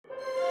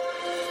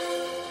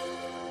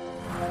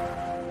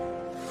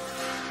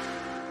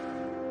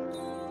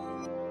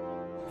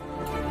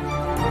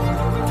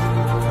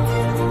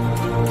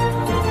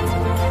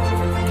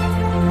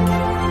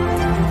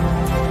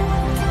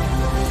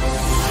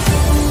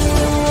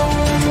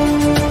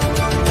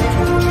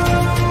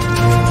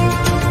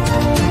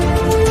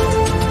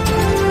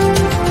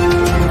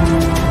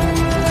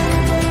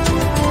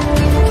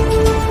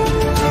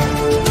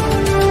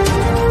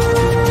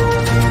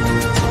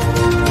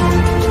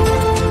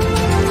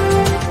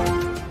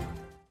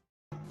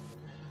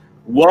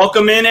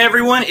Welcome in,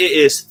 everyone. It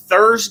is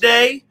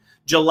Thursday,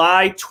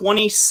 July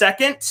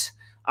 22nd.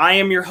 I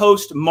am your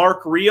host,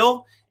 Mark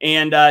Reel,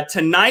 and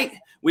tonight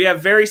we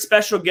have very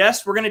special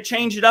guests. We're going to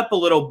change it up a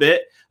little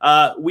bit.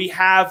 We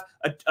have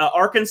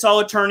Arkansas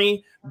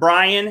attorney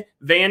Brian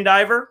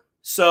Vandiver.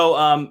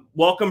 So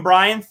welcome,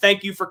 Brian.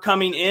 Thank you for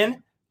coming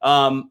in.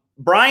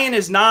 Brian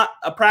is not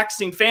a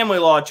practicing family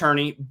law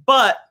attorney,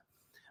 but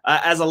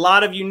as a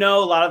lot of you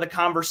know, a lot of the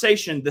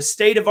conversation, the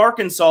state of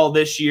Arkansas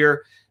this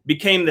year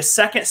became the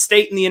second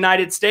state in the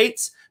United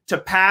States to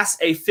pass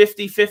a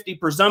 50-50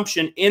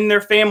 presumption in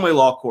their family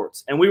law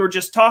courts. And we were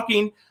just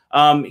talking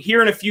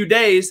here in a few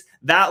days,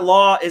 that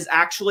law is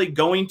actually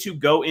going to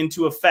go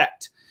into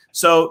effect.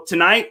 So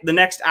tonight, the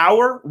next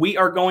hour, we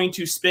are going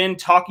to spend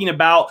talking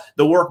about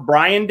the work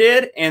Brian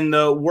did and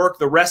the work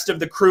the rest of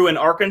the crew in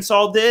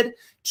Arkansas did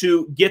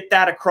to get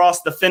that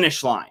across the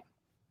finish line.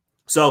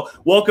 So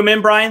welcome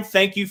in, Brian.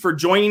 Thank you for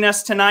joining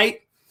us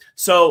tonight.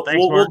 So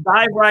we'll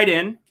dive right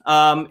in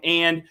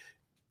and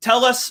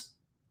tell us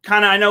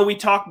I know we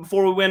talked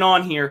before we went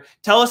on here.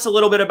 Tell us a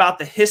little bit about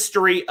the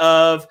history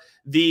of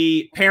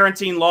the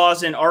parenting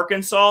laws in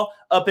Arkansas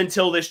up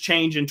until this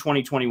change in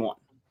 2021.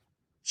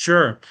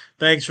 Sure.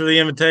 Thanks for the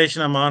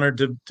invitation. I'm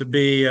honored to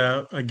be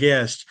a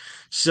guest.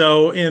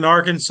 So in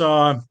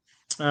Arkansas,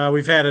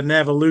 we've had an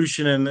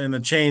evolution in the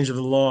change of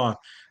the law.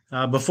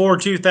 Before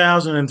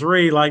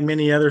 2003, like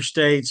many other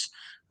states,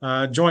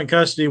 joint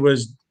custody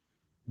was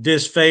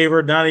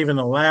disfavored, not even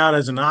allowed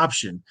as an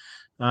option.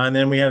 And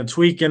then we had a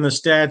tweak in the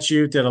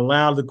statute that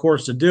allowed the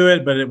courts to do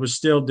it, but it was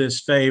still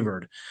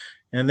disfavored.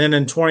 And then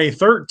in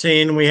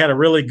 2013, we had a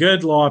really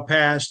good law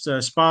passed,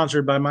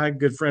 sponsored by my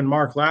good friend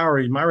Mark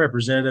Lowry, my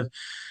representative,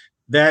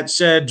 that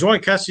said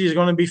joint custody is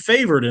going to be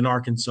favored in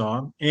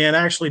Arkansas and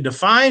actually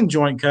defined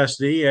joint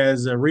custody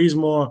as a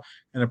reasonable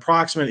and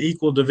approximate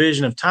equal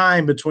division of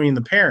time between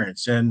the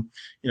parents. And,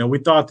 we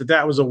thought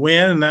that was a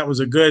win and that was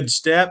a good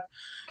step.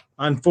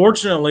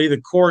 Unfortunately, the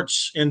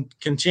courts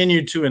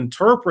continued to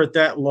interpret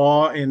that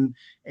law and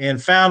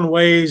found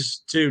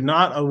ways to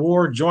not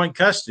award joint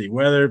custody,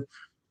 whether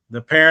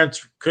the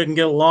parents couldn't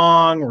get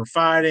along or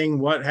fighting,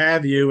 what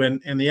have you,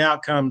 and the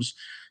outcomes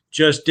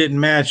just didn't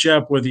match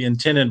up with the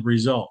intended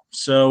result.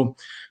 So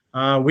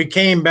we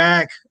came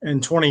back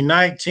in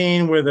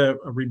 2019 with a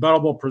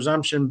rebuttable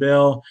presumption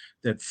bill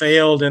that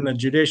failed in the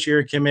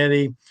Judiciary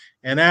Committee.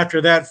 And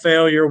after that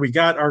failure, we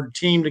got our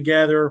team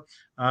together.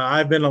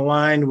 I've been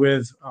aligned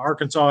with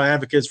Arkansas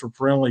Advocates for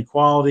Parental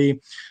Equality.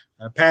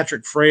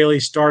 Patrick Fraley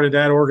started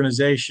that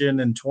organization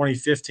in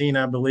 2015,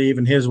 I believe,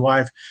 and his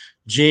wife,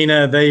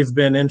 Gina. They've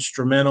been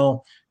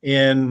instrumental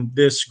in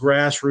this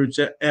grassroots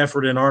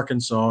effort in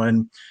Arkansas.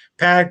 And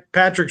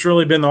Patrick's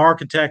really been the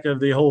architect of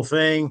the whole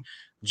thing.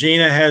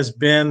 Gina has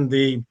been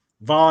the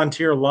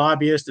volunteer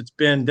lobbyist. It's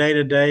been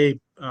day-to-day,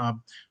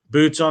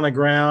 boots on the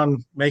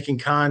ground, making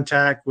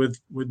contact with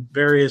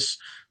various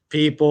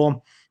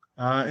people.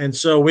 And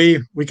so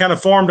we kind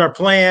of formed our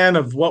plan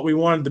of what we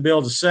wanted the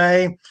bill to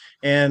say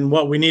and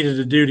what we needed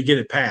to do to get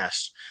it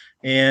passed.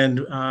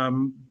 And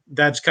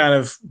that's kind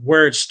of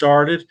where it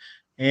started.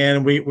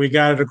 And we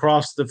got it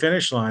across the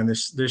finish line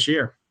this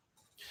year.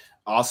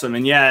 Awesome.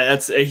 And yeah,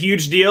 that's a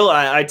huge deal.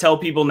 I tell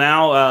people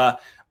now,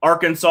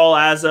 Arkansas,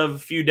 as of a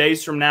few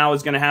days from now,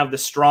 is going to have the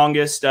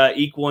strongest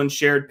equal and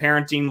shared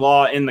parenting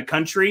law in the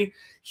country.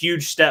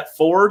 Huge step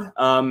forward,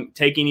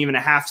 taking even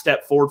a half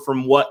step forward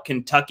from what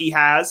Kentucky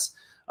has.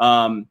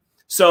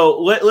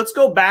 So let's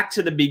go back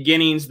to the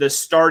beginnings, the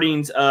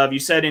startings of, you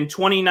said in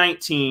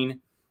 2019,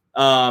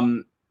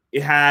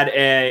 it had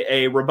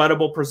a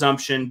rebuttable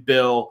presumption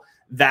bill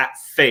that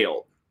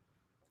failed.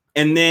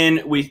 And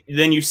then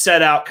you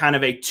set out kind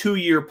of a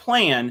 2-year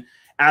plan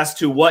as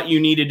to what you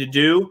needed to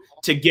do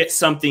to get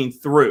something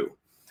through.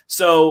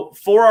 So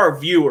for our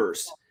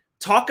viewers,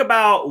 talk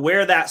about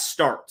where that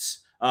starts.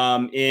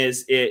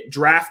 Is it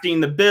drafting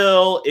the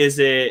bill? Is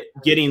it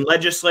getting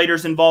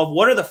legislators involved?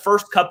 What are the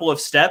first couple of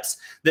steps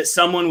that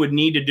someone would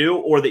need to do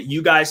or that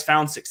you guys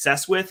found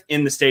success with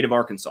in the state of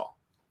Arkansas?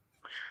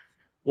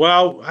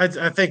 Well,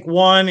 I think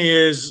one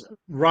is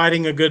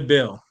writing a good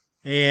bill.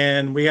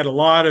 And we had a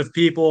lot of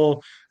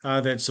people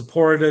that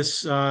supported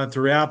us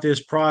throughout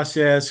this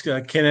process.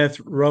 Kenneth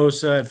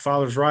Rosa at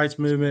Fathers' Rights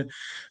Movement,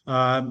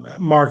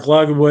 Mark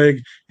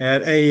Ludwig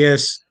at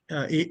AESP,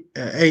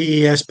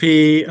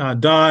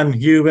 Don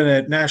Hubin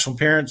at National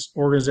Parents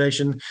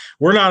Organization.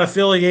 We're not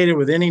affiliated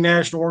with any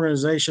national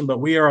organization,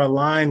 but we are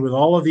aligned with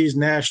all of these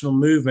national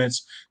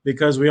movements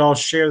because we all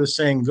share the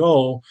same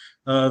goal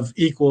of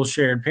equal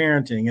shared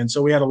parenting. And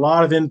so we had a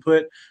lot of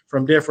input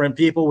from different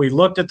people. We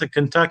looked at the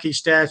Kentucky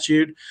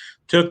statute,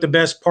 took the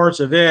best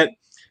parts of it,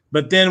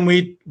 but then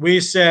we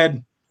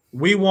said,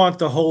 we want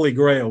the Holy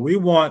Grail. We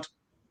want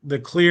the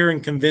clear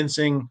and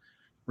convincing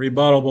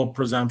rebuttable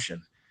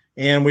presumption.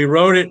 And we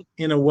wrote it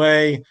in a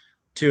way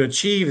to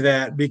achieve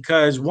that,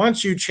 because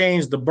once you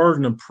change the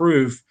burden of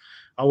proof,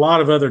 a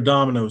lot of other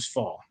dominoes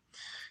fall.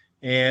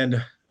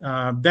 And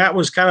that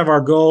was kind of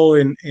our goal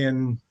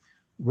in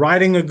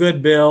writing a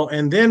good bill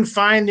and then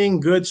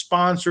finding good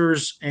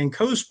sponsors and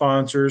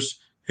co-sponsors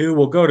who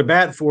will go to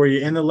bat for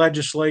you in the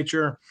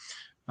legislature.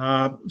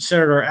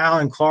 Senator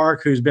Alan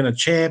Clark, who's been a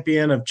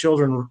champion of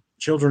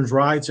children's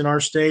rights in our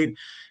state,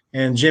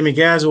 and Jimmy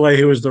Gazaway,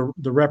 who is the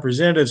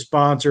representative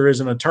sponsor,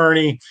 is an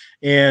attorney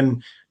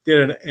and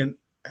did an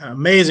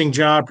amazing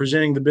job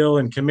presenting the bill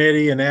in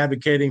committee and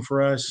advocating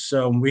for us.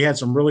 So we had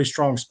some really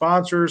strong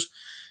sponsors.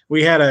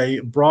 We had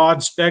a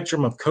broad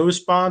spectrum of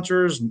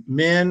co-sponsors,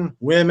 men,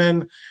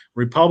 women,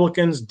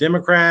 Republicans,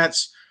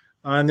 Democrats.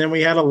 And then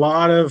we had a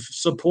lot of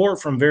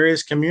support from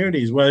various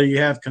communities, whether you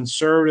have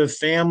conservative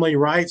family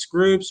rights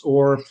groups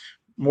or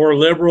more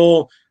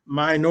liberal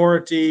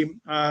minority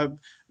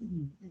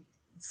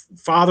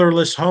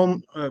fatherless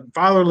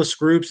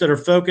groups that are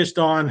focused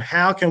on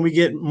how can we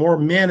get more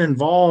men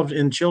involved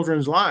in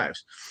children's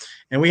lives.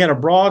 And we had a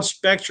broad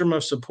spectrum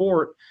of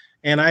support.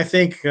 And I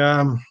think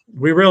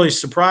we really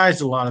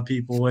surprised a lot of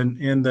people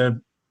in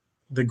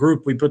the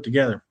group we put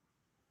together.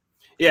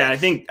 Yeah, I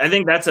think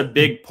that's a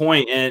big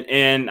point,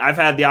 and I've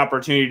had the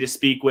opportunity to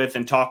speak with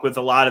and talk with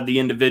a lot of the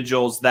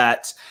individuals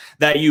that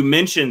you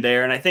mentioned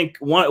there, and I think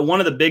one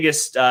of the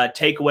biggest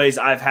takeaways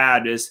I've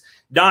had is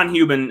Don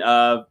Heuben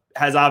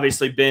has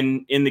obviously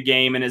been in the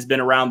game and has been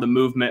around the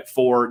movement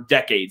for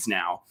decades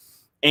now,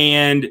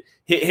 and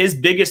his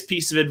biggest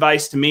piece of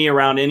advice to me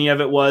around any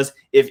of it was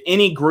if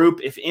any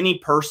group, if any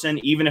person,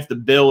 even if the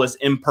bill is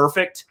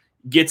imperfect,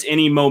 gets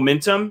any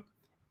momentum,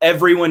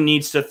 everyone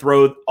needs to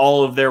throw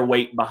all of their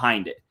weight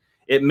behind it.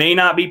 It may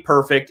not be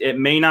perfect. It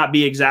may not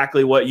be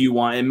exactly what you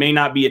want. It may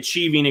not be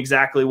achieving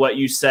exactly what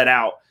you set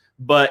out,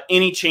 but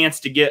any chance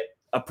to get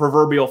a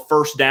proverbial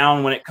first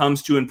down when it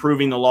comes to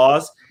improving the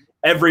laws,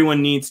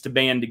 everyone needs to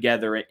band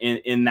together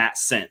in that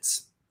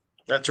sense.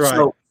 That's right.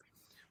 So,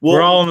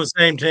 we're all on the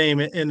same team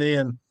in the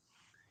end.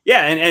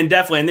 Yeah, and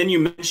definitely. And then you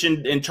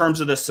mentioned in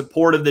terms of the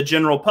support of the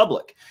general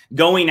public,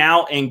 going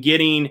out and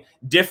getting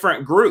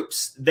different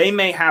groups. They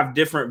may have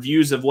different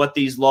views of what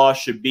these laws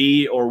should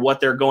be or what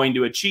they're going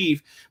to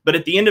achieve. But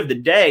at the end of the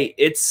day,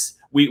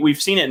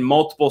 we've seen it in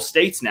multiple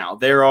states now.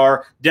 There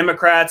are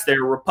Democrats,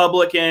 there are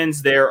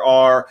Republicans, there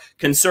are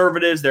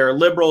conservatives, there are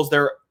liberals,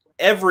 there are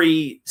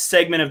every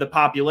segment of the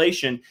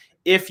population.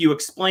 If you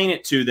explain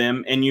it to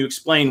them and you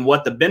explain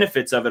what the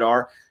benefits of it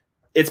are,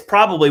 it's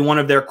probably one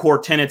of their core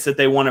tenets that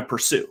they want to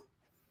pursue.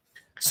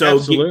 So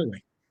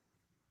absolutely.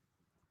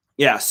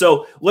 Yeah.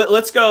 So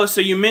let's go. So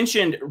you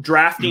mentioned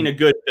drafting a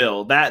good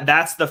bill.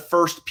 That's the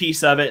first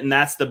piece of it. And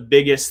that's the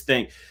biggest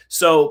thing.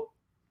 So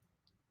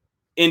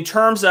in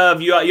terms of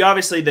you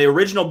obviously the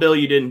original bill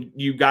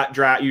you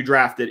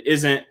drafted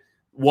isn't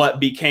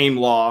what became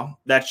law.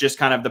 That's just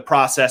kind of the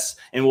process.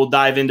 And we'll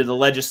dive into the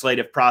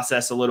legislative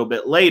process a little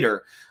bit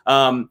later.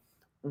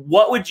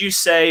 What would you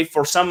say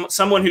for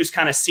someone who's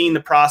kind of seen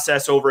the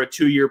process over a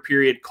 2-year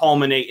period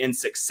culminate in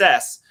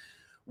success?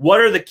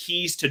 What are the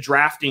keys to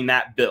drafting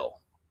that bill?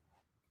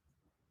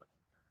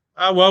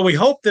 Well, we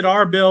hope that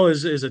our bill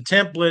is a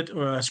template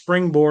or a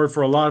springboard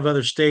for a lot of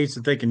other states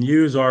that they can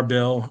use our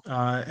bill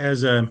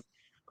as a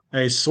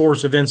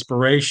source of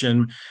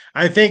inspiration.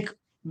 I think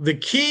the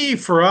key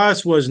for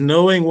us was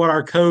knowing what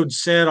our code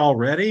said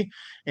already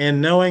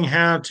and knowing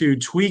how to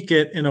tweak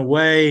it in a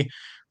way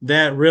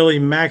that really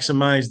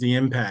maximize the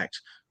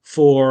impact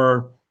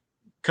for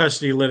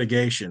custody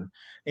litigation.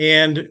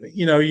 And,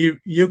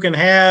 you can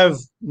have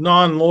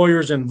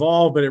non-lawyers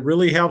involved, but it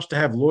really helps to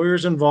have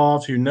lawyers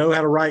involved who know how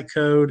to write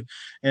code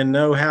and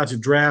know how to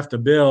draft a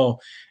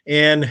bill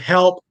and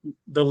help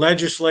the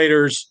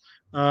legislators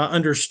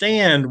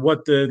understand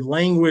what the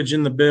language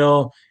in the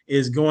bill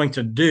is going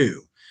to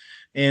do.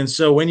 And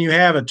so when you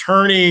have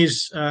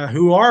attorneys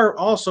who are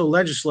also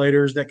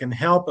legislators that can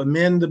help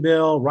amend the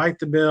bill, write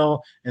the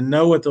bill, and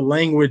know what the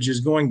language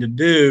is going to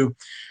do,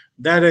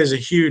 that is a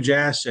huge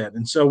asset.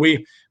 And so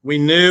we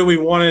knew we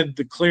wanted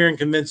the clear and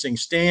convincing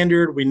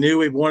standard. We knew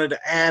we wanted to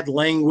add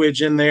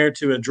language in there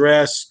to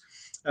address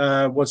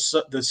what's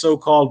the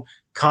so-called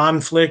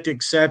conflict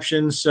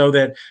exceptions, so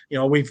that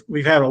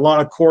we've had a lot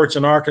of courts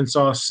in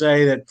Arkansas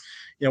say that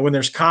when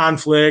there's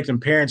conflict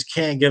and parents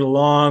can't get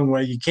along,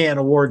 well, you can't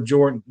award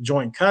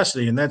joint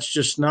custody, and that's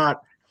just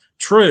not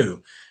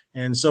true.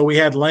 And so we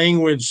had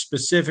language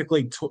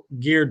specifically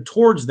geared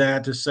towards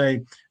that to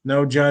say,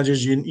 no,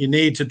 judges, you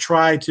need to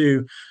try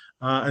to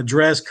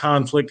address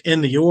conflict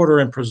in the order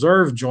and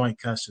preserve joint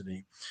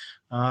custody.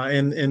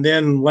 And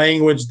then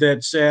language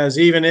that says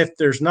even if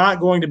there's not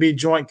going to be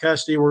joint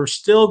custody, we're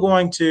still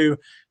going to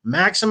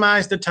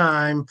maximize the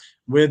time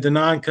with the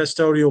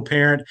non-custodial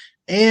parent.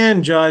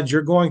 And judge,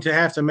 you're going to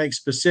have to make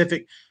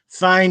specific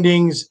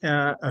findings,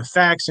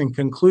 facts, and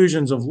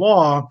conclusions of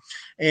law.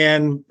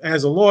 And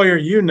as a lawyer,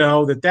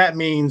 that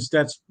means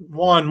that's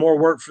one, more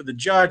work for the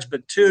judge,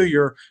 but two,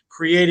 you're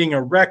creating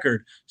a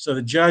record. So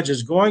the judge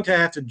is going to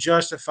have to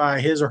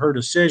justify his or her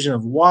decision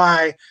of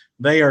why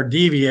they are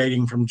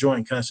deviating from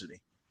joint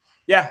custody.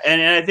 Yeah,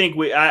 and I think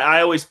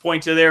I always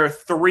point to there are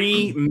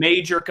 3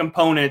 major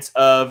components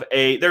of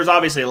there's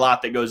obviously a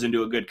lot that goes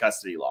into a good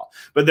custody law,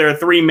 but there are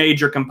 3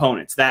 major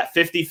components: that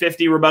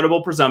 50-50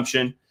 rebuttable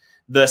presumption,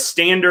 the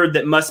standard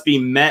that must be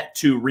met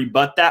to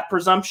rebut that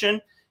presumption,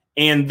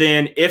 And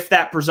then if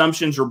that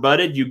presumption's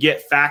rebutted, you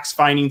get facts,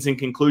 findings, and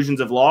conclusions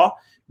of law,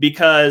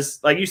 because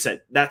like you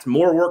said, that's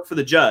more work for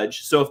the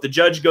judge. So if the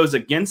judge goes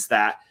against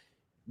that,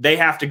 they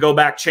have to go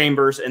back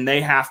chambers and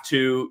they have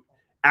to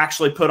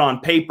actually put on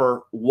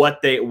paper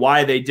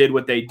why they did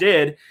what they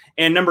did.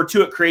 And number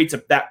two, it creates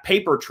that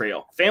paper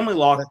trail. Family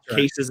law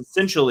cases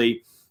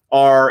essentially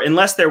are,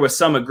 unless there was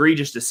some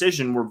egregious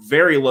decision, were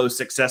very low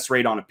success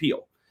rate on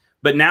appeal.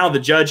 But now the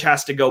judge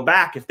has to go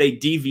back if they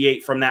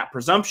deviate from that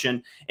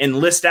presumption and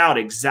list out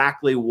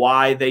exactly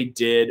why they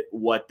did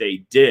what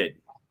they did.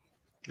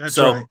 That's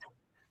right.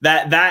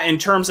 That in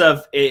terms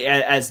of,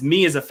 as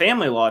me as a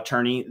family law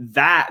attorney,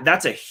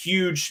 that's a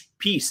huge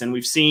piece. And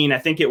we've seen, I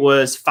think it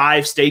was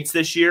 5 states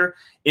this year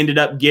ended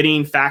up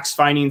getting facts,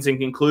 findings, and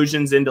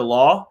conclusions into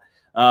law.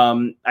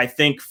 I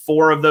think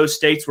 4 of those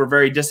states were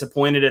very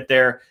disappointed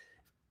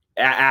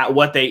at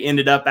what they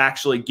ended up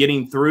actually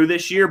getting through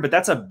this year. But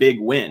that's a big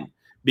win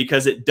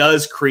because it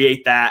does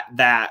create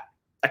that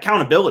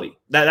accountability.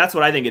 That's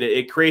what I think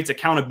it creates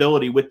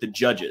accountability with the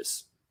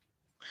judges.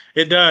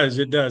 It does.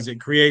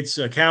 It creates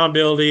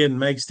accountability and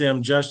makes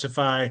them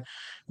justify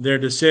their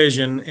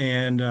decision.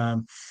 And,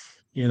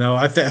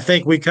 I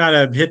think we kind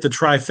of hit the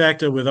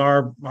trifecta with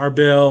our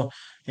bill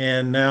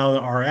and now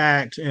our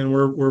act, and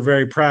we're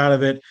very proud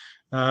of it.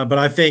 But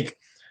I think,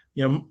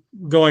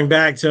 going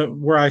back to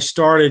where I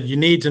started, you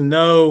need to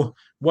know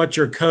what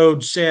your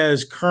code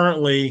says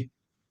currently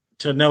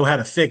to know how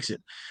to fix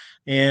it.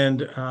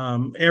 And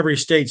every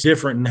state's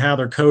different in how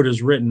their code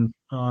is written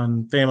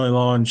on family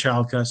law and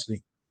child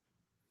custody.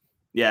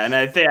 Yeah, and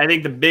I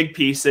think the big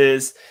piece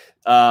is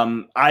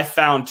I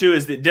found too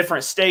is that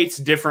different states,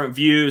 different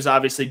views,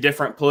 obviously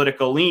different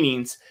political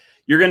leanings.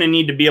 You're going to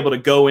need to be able to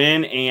go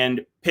in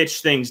and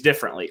pitch things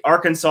differently.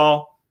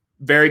 Arkansas,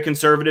 very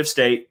conservative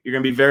state. You're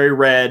going to be very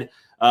red.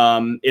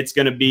 It's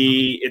going to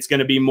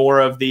be more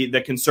of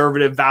the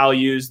conservative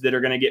values that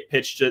are going to get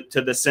pitched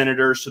to the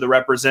senators, to the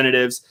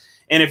representatives.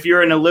 And if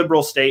you're in a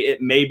liberal state,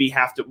 it maybe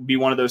have to be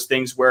one of those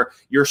things where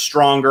you're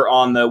stronger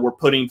on we're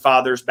putting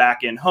fathers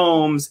back in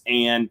homes,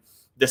 and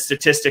the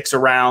statistics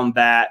around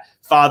that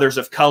fathers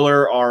of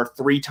color are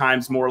 3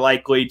 times more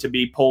likely to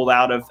be pulled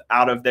out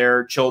of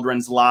their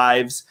children's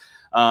lives.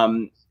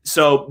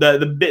 So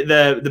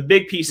the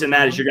big piece in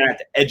that is you're going to have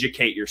to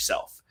educate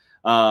yourself.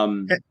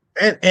 And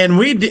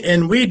we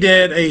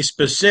made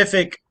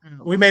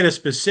a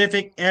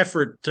specific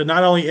effort to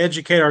not only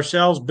educate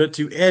ourselves, but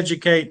to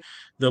educate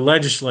the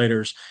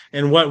legislators.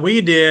 And what we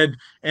did,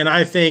 and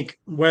I think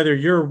whether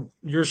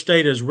your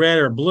state is red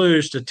or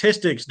blue,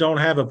 statistics don't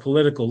have a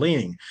political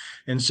leaning.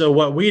 And so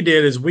what we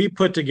did is we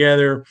put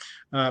together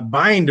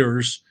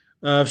binders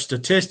of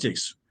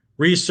statistics,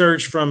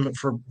 research from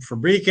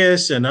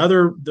Fabricus and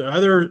other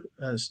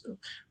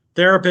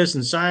therapists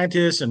and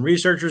scientists and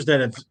researchers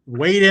that have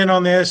weighed in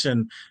on this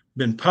and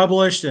been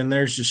published. And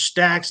there's just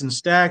stacks and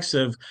stacks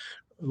of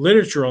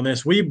literature on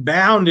this. We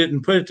bound it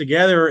and put it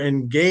together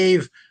and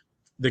gave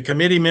the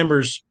committee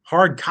members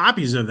hard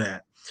copies of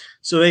that.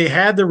 So they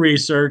had the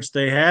research,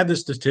 they had the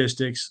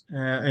statistics,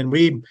 and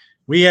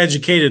we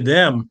educated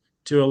them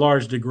to a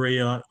large degree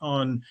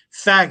on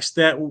facts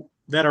that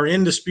are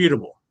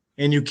indisputable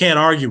and you can't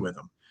argue with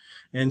them.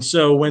 And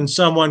so when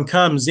someone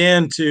comes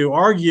in to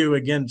argue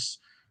against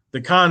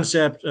the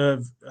concept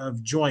of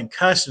joint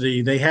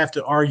custody, they have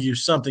to argue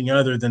something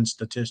other than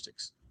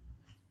statistics.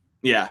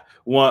 Yeah,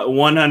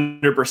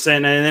 100%.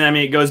 And then,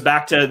 it goes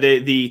back to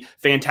the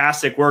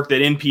fantastic work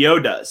that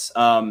NPO does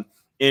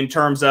in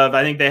terms of,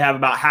 I think they have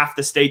about half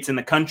the states in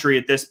the country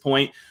at this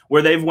point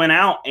where they've went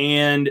out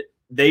and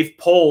they've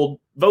polled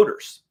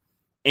voters.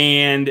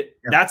 And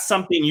that's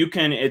something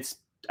it's,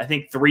 I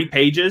think, 3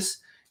 pages.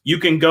 You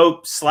can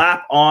go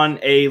slap on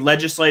a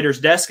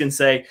legislator's desk and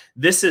say,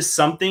 this is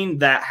something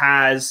that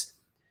has,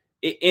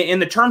 in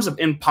the terms of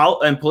in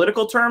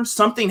political terms,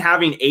 something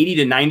having 80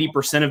 to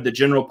 90% of the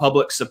general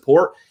public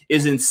support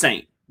is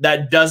insane.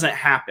 That doesn't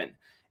happen.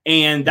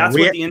 And that's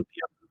what the NPO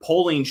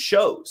polling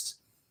shows.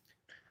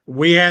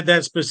 We had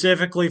that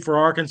specifically for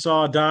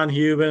Arkansas. Don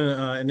Hubin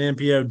and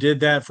NPO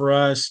did that for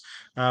us.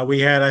 We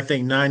had, I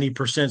think,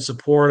 90%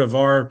 support of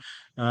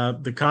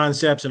the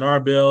concepts in our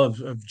bill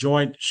of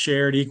joint,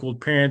 shared, equal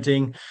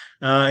parenting.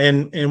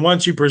 And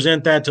once you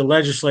present that to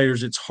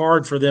legislators, it's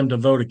hard for them to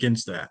vote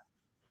against that.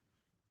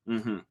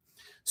 Mm-hmm.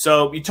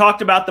 So you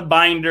talked about the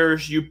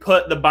binders, you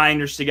put the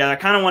binders together. I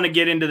kind of want to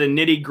get into the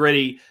nitty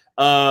gritty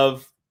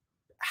of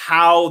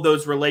how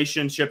those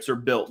relationships are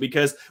built,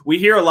 because we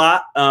hear a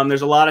lot.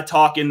 There's a lot of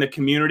talk in the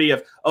community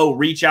of,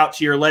 reach out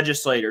to your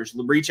legislators,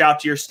 reach out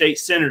to your state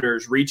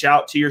senators, reach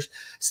out to your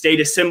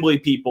state assembly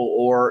people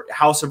or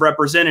House of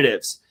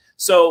Representatives.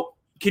 So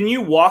can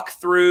you walk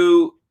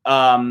through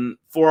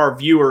for our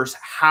viewers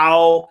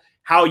how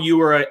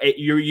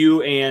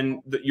you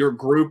and your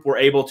group were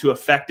able to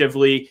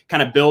effectively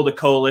kind of build a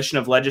coalition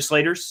of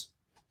legislators?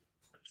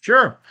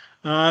 Sure.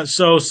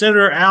 So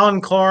Senator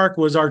Alan Clark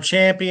was our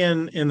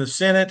champion in the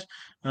Senate.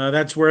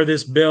 That's where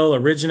this bill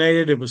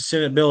originated. It was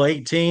Senate Bill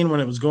 18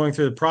 when it was going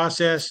through the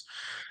process.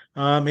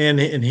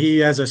 And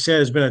he, as I said,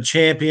 has been a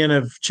champion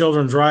of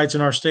children's rights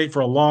in our state for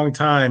a long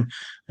time,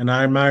 and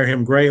I admire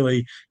him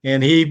greatly.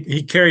 And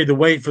he carried the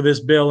weight for this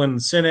bill in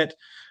the Senate,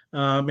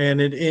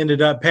 and it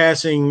ended up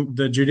passing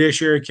the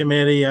Judiciary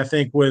Committee, I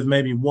think, with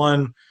maybe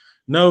one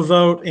no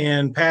vote,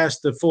 and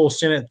passed the full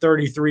Senate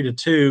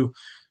 33-2.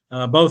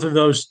 Both of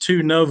those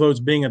two no votes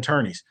being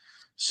attorneys.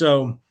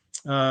 So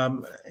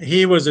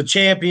he was a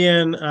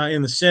champion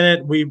in the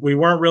Senate. We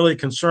weren't really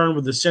concerned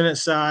with the Senate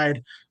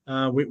side.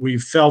 We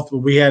felt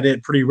we had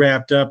it pretty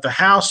wrapped up. The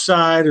House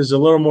side is a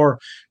little more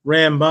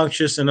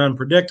rambunctious and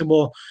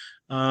unpredictable.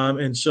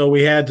 And so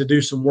we had to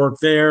do some work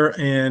there.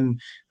 And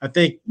I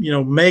think,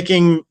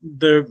 making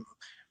the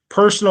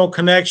personal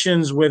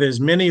connections with as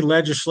many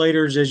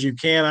legislators as you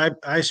can.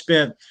 I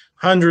spent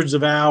hundreds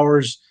of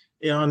hours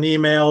on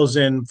emails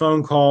and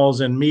phone calls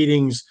and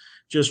meetings,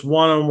 just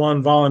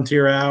one-on-one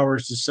volunteer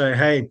hours to say,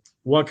 hey,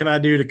 what can I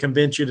do to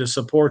convince you to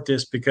support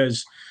this?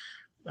 Because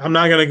I'm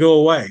not going to go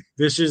away.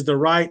 This is the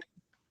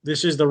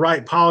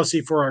right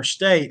policy for our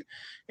state.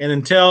 And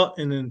until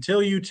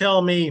you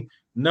tell me,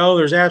 no,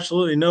 there's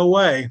absolutely no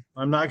way,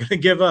 I'm not going to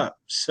give up.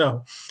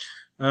 So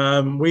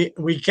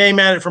we came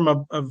at it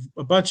from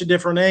a bunch of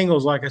different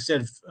angles. Like I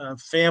said,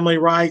 family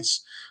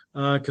rights,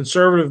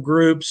 conservative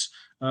groups,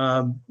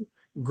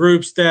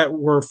 groups that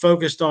were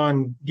focused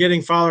on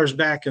getting fathers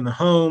back in the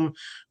home,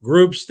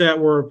 groups that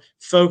were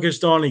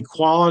focused on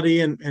equality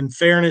and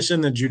fairness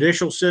in the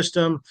judicial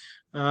system.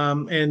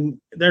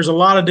 And there's a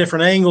lot of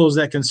different angles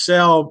that can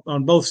sell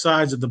on both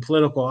sides of the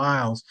political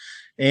aisles.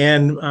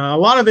 And a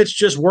lot of it's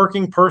just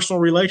working personal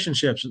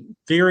relationships,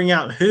 figuring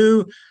out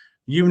who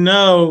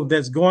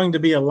that's going to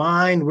be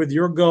aligned with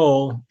your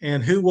goal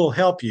and who will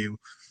help you,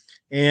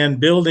 and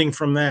building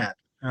from that.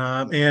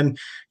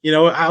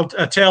 I'll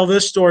tell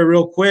this story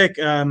real quick.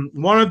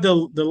 One of the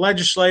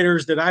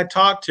legislators that I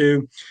talked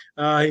to,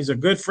 he's a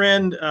good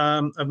friend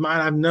of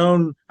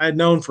mine. I'd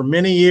known for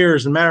many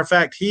years. As a matter of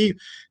fact, he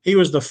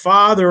was the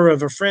father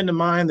of a friend of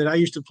mine that I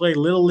used to play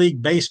Little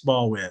League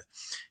baseball with.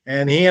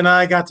 And he and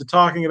I got to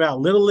talking about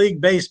Little League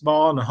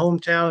baseball in the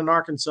hometown in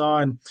Arkansas.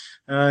 And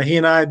he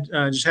and I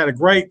just had a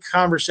great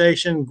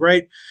conversation,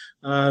 great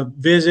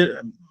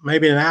visit,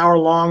 maybe an hour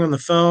long on the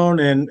phone.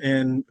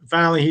 And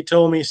finally he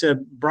told me, he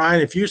said, Brian,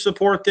 if you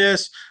support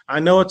this, I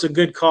know it's a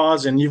good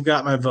cause and you've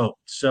got my vote.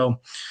 So,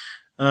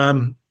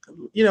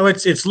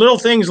 it's little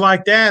things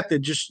like that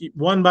just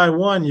one by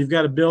one, you've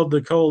got to build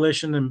the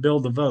coalition and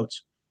build the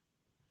votes.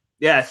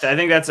 Yeah, I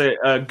think that's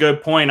a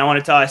good point. I want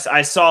to tell,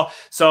 so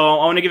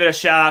I want to give it a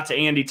shout out to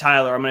Andy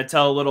Tyler. I'm going to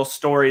tell a little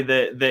story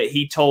that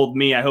he told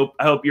me. I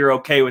hope you're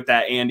okay with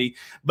that, Andy.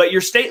 But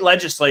your state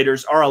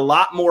legislators are a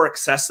lot more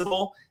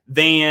accessible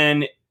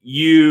than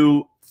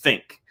you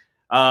think.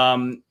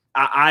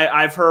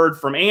 I've heard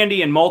from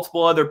Andy and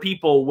multiple other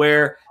people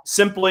where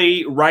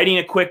simply writing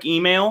a quick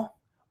email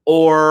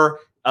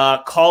or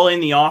calling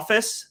the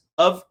office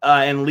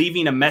and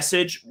leaving a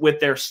message with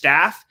their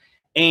staff,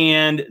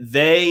 and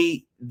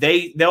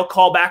they'll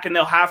call back and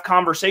they'll have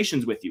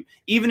conversations with you,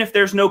 even if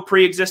there's no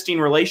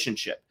pre-existing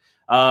relationship.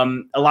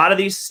 A lot of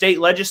these state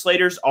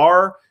legislators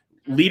are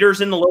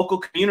leaders in the local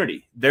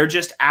community. They're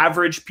just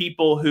average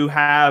people who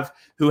have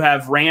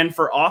ran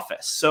for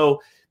office.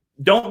 So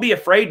don't be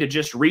afraid to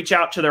just reach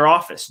out to their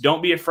office.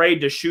 Don't be afraid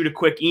to shoot a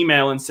quick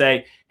email and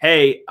say,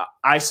 hey,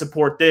 I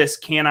support this.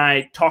 Can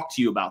I talk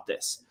to you about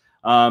this?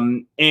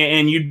 And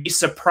you'd be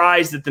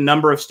surprised at the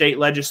number of state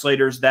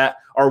legislators that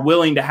are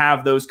willing to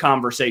have those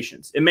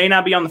conversations. It may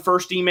not be on the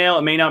first email,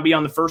 it may not be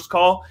on the first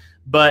call,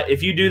 but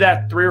if you do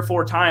that 3 or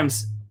 4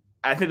 times,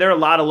 I think there are a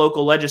lot of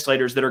local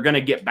legislators that are going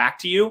to get back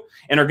to you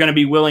and are going to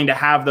be willing to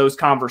have those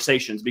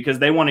conversations because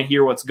they want to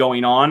hear what's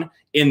going on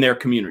in their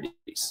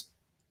communities.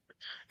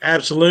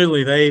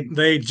 Absolutely.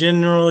 They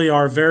generally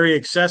are very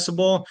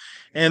accessible,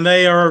 and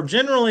they are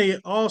generally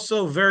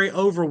also very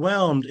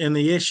overwhelmed in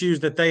the issues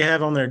that they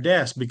have on their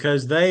desk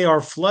because they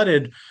are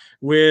flooded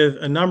with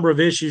a number of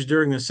issues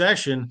during the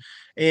session.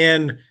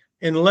 And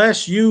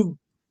unless you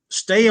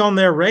stay on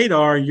their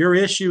radar, your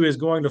issue is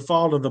going to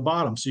fall to the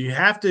bottom. So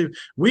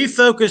we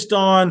focused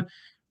on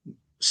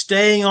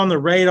staying on the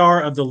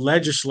radar of the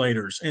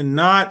legislators and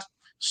not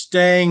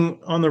staying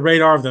on the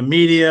radar of the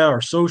media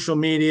or social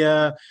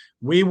media.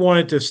 We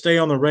wanted to stay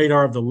on the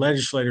radar of the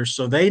legislators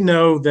so they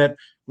know that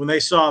when they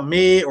saw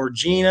me or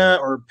Gina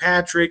or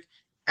Patrick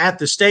at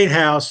the State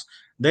House,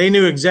 they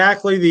knew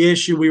exactly the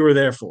issue we were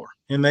there for,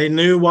 and they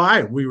knew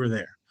why we were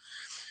there.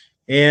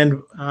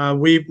 And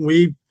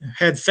we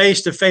had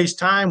face-to-face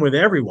time with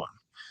everyone.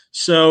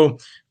 So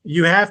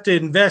you have to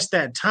invest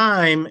that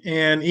time,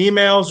 and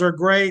emails are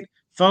great,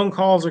 phone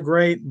calls are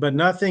great, but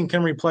nothing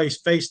can replace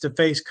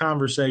face-to-face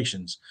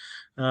conversations,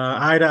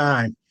 eye to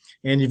eye.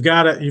 And you've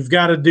got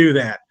to do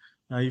that.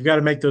 You've got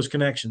to make those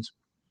connections.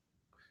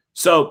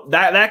 So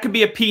that could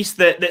be a piece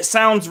that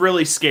sounds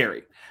really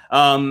scary.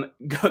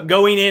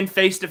 Going in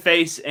face to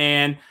face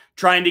and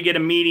trying to get a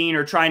meeting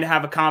or trying to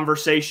have a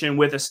conversation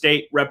with a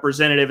state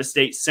representative, a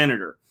state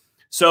senator.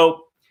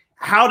 So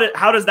how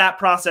does that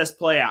process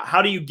play out?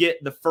 How do you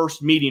get the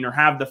first meeting or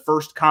have the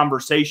first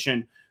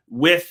conversation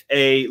with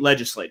a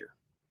legislator?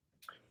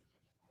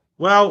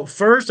 Well,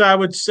 first, I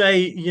would say,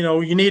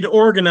 you need to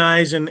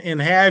organize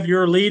and have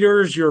your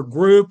leaders, your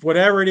group,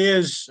 whatever it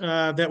is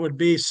that would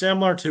be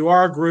similar to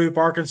our group,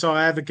 Arkansas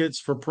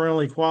Advocates for Parental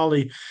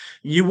Equality.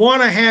 You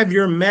want to have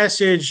your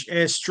message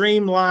as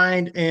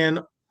streamlined and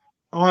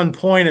on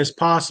point as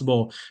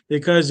possible,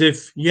 because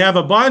if you have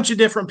a bunch of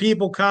different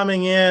people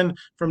coming in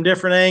from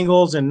different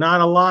angles and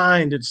not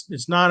aligned,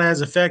 it's not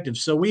as effective.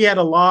 So we had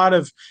a lot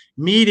of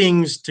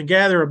meetings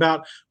together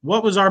about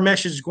what was our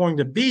message going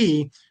to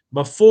be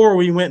before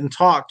we went and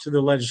talked to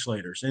the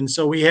legislators. And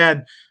so we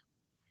had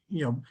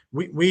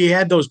we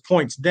had those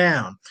points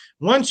down.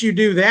 Once you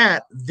do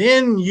that,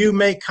 then you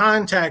make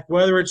contact,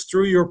 whether it's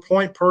through your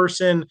point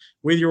person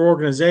with your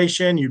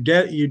organization, you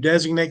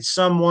designate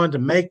someone to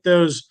make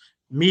those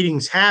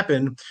meetings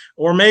happen,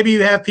 or maybe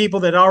you have people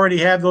that already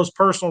have those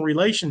personal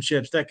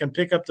relationships that can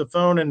pick up the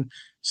phone and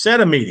set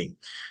a meeting.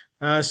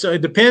 So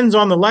it depends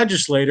on the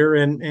legislator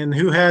and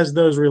who has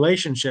those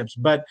relationships.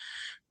 But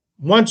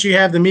once you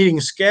have the meeting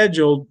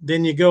scheduled,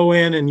 then you go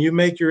in and you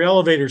make your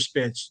elevator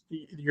pitch,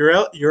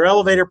 your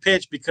elevator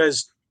pitch,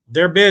 because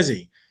they're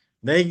busy.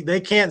 They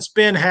can't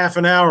spend half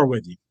an hour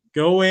with you.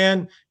 Go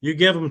in, you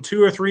give them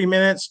 2 or 3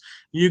 minutes.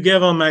 You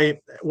give them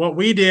what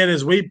we did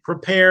is we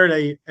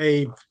prepared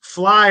a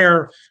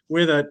flyer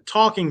with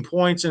talking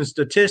points and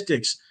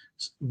statistics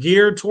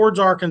geared towards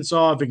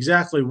Arkansas of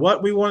exactly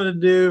what we wanted to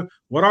do,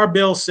 what our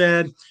bill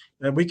said,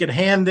 that we could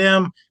hand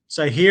them,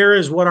 say, here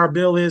is what our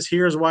bill is,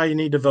 here's why you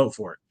need to vote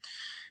for it.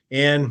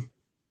 And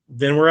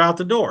then we're out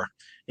the door.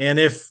 And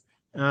if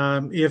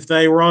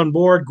they were on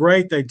board,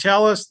 great, they'd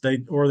tell us,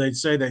 they'd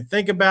say they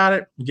think about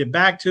it, get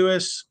back to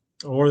us,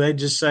 or they'd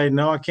just say,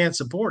 no, I can't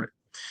support it.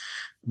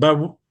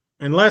 But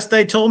unless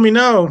they told me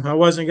no, I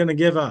wasn't going to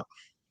give up.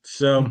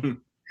 So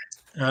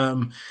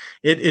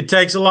it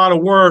takes a lot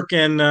of work,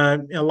 and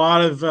a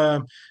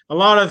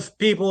lot of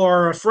people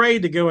are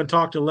afraid to go and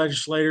talk to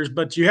legislators.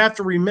 But you have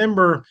to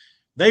remember,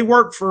 they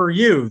work for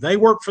you. They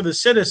work for the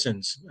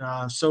citizens.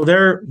 So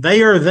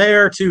they are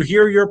there to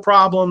hear your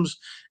problems.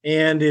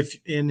 And if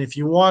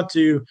you want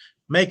to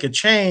make a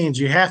change,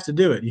 you have to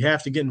do it. You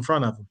have to get in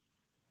front of them.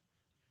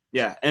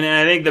 Yeah, and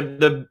I think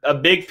a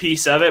big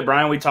piece of it,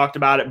 Brian, we talked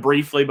about it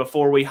briefly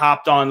before we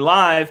hopped on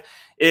live,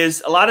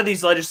 is a lot of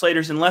these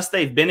legislators, unless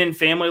they've been in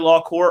family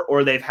law court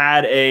or they've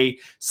had a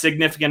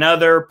significant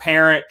other,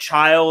 parent,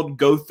 child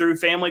go through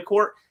family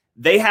court,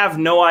 they have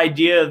no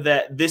idea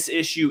that this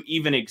issue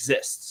even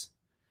exists.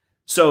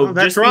 So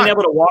just being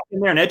able to walk in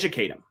there and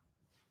educate them.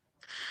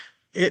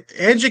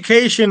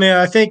 Education,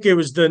 I think it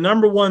was the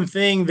number one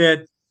thing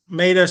that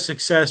made us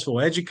successful,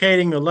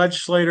 educating the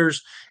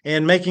legislators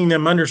and making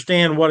them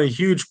understand what a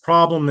huge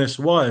problem this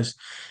was.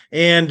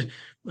 And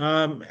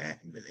it's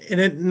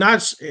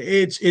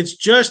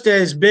just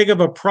as big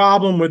of a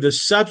problem with the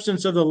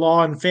substance of the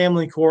law in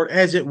family court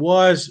as it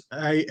was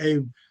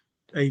a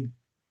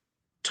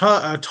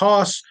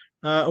toss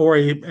or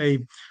a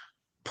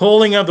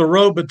pulling of the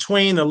rope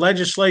between the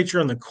legislature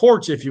and the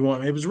courts, if you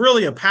want. It was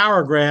really a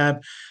power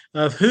grab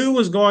of who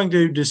was going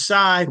to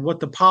decide what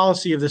the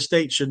policy of the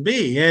state should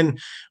be. And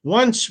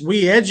once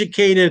we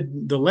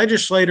educated the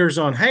legislators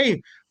on,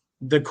 hey,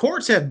 the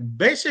courts have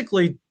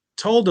basically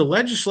told the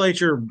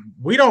legislature,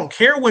 we don't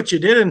care what you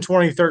did in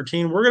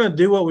 2013. We're going to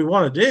do what we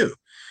want to do.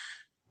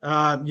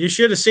 You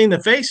should have seen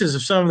the faces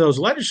of some of those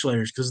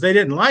legislators, because they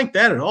didn't like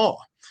that at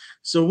all.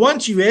 So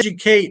once you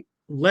educate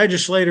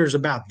legislators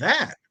about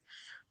that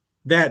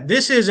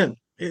this is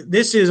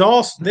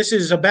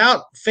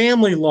about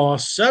family law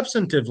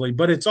substantively,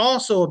 but it's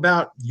also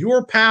about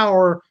your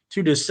power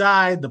to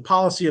decide the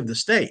policy of the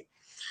state,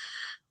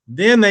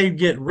 then they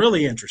get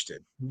really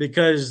interested,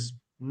 because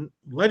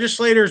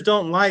legislators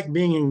don't like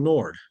being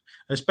ignored,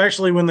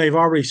 especially when they've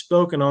already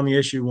spoken on the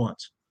issue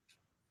once.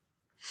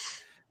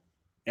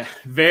 Yeah,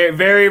 very,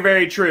 very,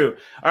 very true.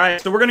 All right,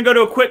 so we're going to go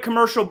to a quick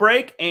commercial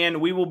break, and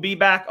we will be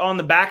back on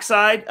the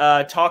backside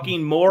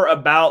talking more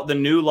about the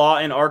new law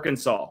in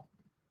Arkansas.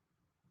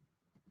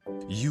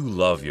 You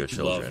love your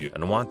children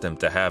and want them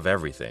to have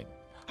everything.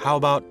 How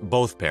about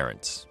both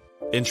parents?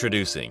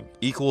 Introducing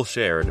Equal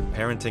Shared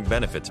Parenting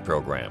Benefits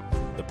Program.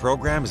 The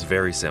program is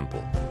very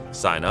simple.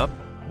 Sign up,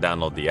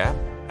 download the app,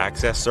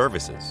 access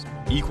services.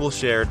 Equal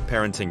Shared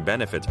Parenting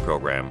Benefits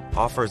Program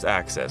offers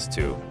access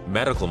to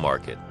medical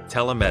market,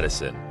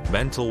 telemedicine,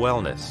 mental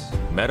wellness,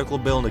 medical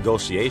bill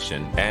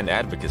negotiation and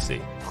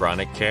advocacy,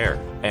 chronic care,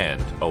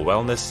 and a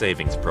wellness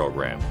savings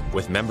program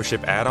with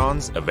membership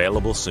add-ons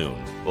available soon,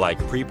 like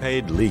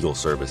prepaid legal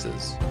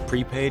services,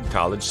 prepaid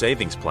college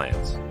savings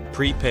plans,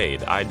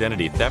 prepaid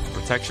identity theft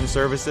protection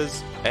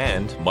services,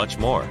 and much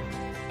more.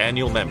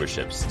 Annual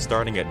memberships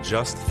starting at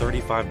just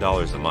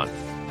 $35 a month.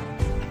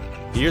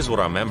 Here's what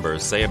our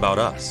members say about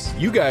us.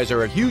 You guys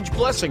are a huge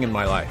blessing in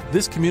my life.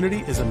 This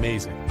community is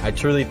amazing. I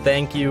truly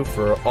thank you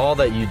for all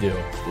that you do.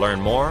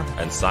 Learn more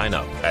and sign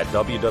up at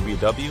www.tfrm.org.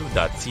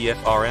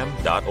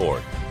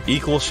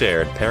 Equal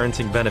Shared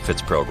Parenting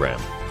Benefits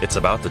Program. It's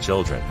about the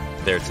children.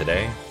 They're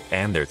today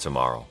and they're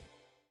tomorrow.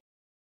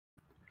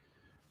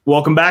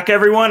 Welcome back,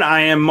 everyone.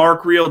 I am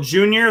Mark Reel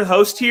Jr., the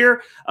host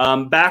here,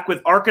 back with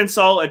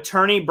Arkansas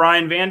attorney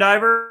Brian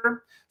Vandiver.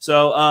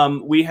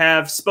 So we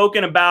have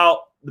spoken about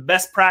the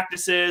best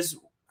practices,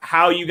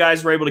 how you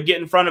guys were able to get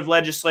in front of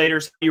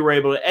legislators, how you were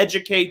able to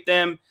educate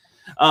them.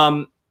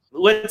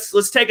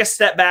 Let's take a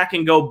step back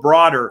and go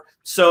broader.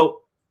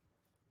 So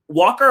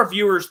walk our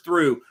viewers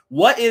through,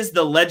 what is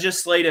the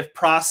legislative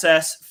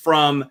process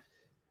from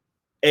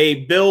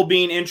a bill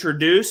being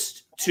introduced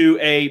to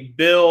a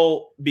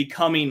bill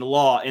becoming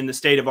law in the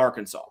state of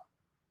Arkansas?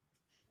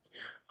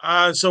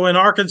 So in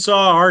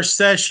Arkansas, our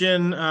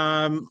session,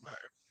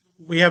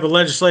 we have a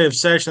legislative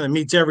session that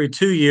meets every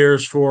 2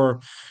 years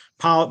for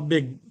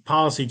big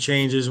policy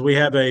changes. We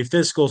have a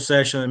fiscal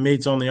session that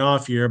meets on the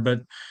off year,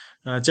 but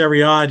it's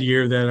every odd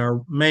year that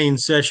our main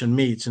session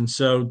meets. And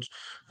so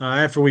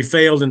after we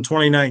failed in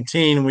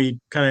 2019, we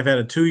kind of had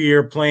a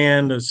 2-year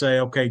plan to say,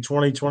 okay,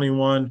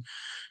 2021,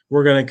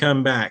 we're going to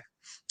come back.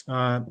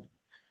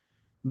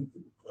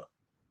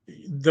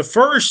 The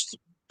first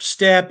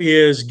step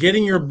is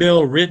getting your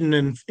bill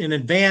written in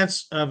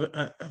advance of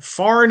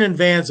far in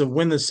advance of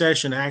when the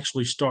session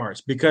actually starts.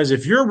 Because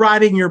if you're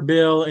writing your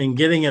bill and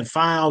getting it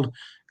filed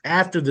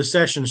after the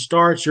session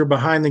starts, you're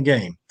behind the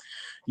game.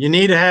 You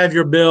need to have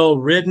your bill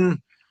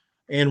written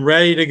and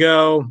ready to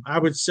go, I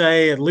would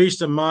say at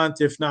least a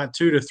month, if not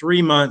 2 to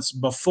 3 months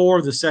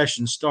before the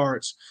session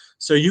starts,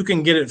 so you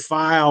can get it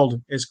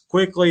filed as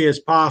quickly as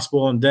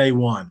possible on day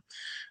one.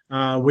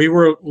 We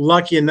were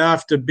lucky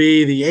enough to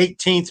be the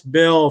 18th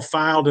bill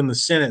filed in the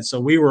Senate, so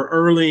we were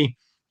early.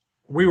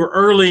 We were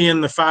early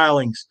in the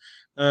filings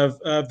of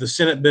the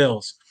Senate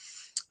bills.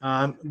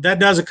 That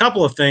does a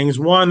couple of things.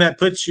 One, that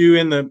puts you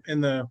in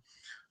the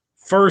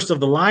first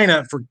of the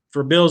lineup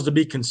for bills to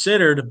be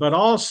considered, but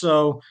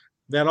also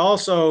that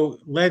also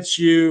lets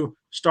you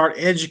start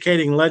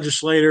educating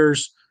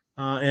legislators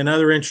and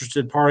other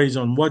interested parties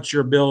on what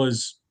your bill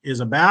is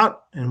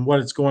about and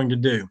what it's going to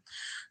do.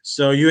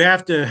 So you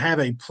have to have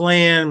a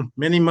plan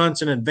many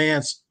months in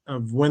advance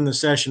of when the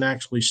session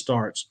actually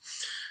starts.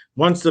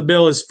 Once the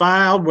bill is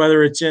filed,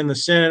 whether it's in the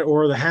Senate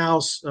or the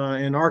House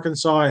in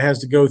Arkansas, it has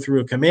to go through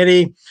a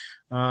committee.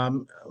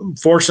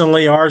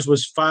 Fortunately, ours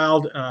was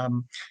filed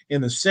in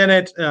the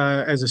Senate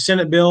as a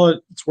Senate bill.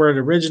 It's where it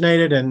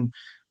originated. And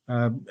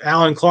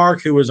Alan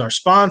Clark, who was our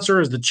sponsor,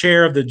 is the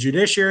chair of the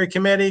Judiciary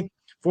Committee,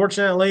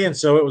 fortunately. And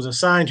so it was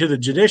assigned to the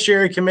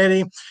Judiciary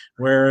Committee,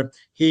 where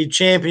he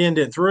championed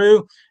it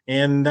through.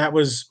 And that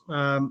was,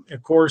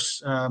 of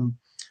course,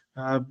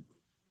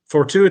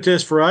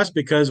 fortuitous for us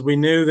because we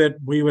knew that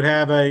we would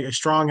have a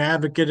strong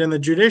advocate in the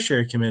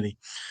Judiciary Committee.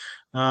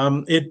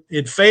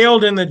 It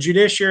failed in the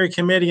Judiciary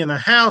Committee in the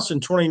House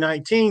in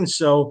 2019,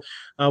 so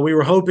we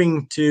were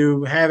hoping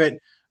to have it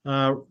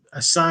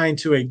assigned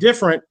to a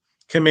different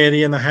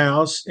committee in the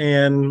House,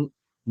 and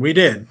we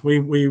did. We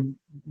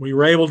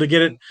were able to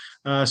get it.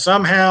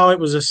 Somehow it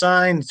was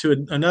assigned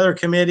to another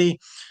committee.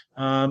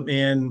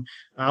 And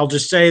I'll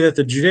just say that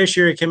the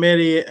Judiciary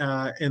Committee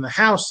in the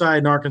House side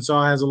in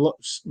Arkansas has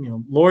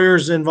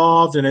lawyers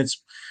involved, and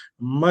it's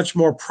much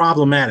more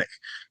problematic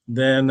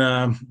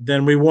than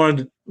we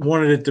wanted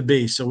it to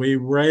be. So we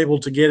were able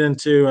to get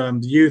into the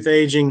Youth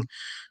Aging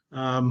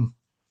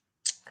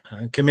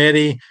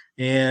Committee,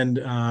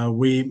 and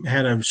we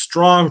had a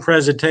strong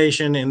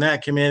presentation in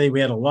that committee. We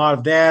had a lot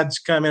of dads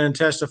come in and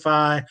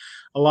testify,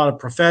 a lot of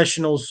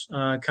professionals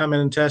come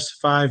in and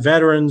testify,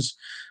 veterans.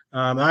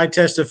 I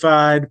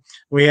testified.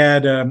 We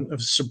had a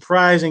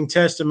surprising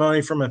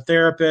testimony from a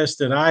therapist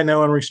that I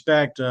know and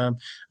respect,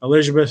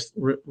 Elizabeth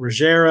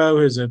Ruggiero,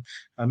 who's a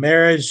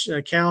marriage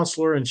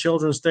counselor and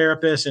children's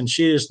therapist, and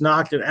she just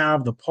knocked it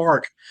out of the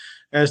park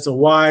as to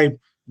why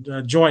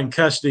joint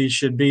custody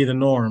should be the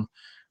norm.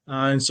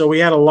 And so we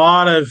had a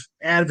lot of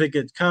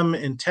advocates come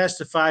and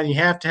testify, and you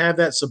have to have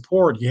that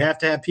support. You have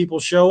to have people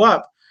show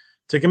up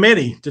to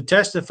committee to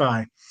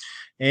testify.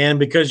 And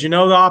because the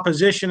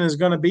opposition is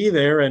going to be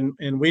there,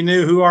 and we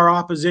knew who our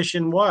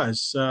opposition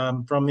was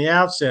from the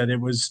outset.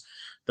 It was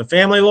the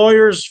family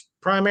lawyers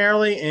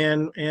primarily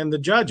and the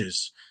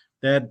judges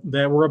that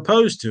were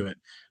opposed to it.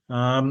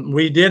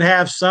 We did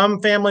have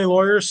some family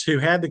lawyers who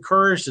had the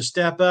courage to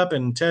step up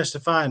and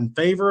testify in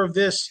favor of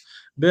this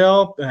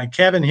bill,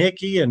 Kevin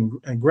Hickey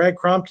and Greg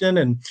Crumpton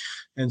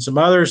and some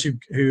others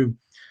who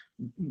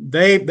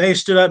they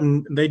stood up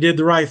and they did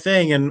the right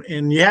thing.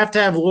 And you have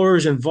to have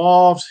lawyers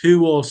involved who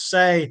will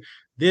say,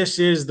 this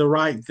is the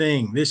right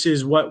thing. This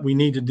is what we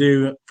need to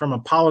do from a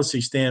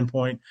policy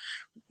standpoint,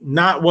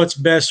 not what's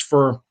best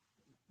for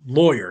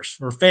lawyers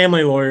or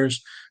family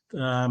lawyers.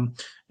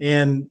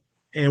 And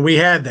we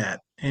had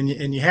that. And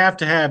you have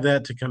to have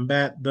that to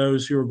combat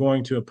those who are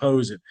going to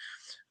oppose it.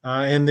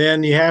 And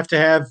then you have to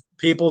have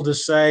people to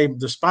say,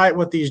 despite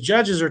what these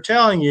judges are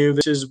telling you,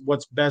 this is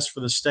what's best for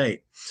the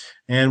state.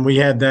 And we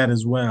had that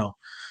as well.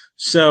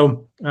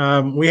 So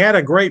we had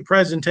a great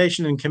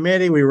presentation in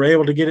committee. We were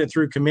able to get it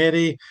through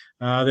committee.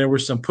 There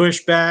was some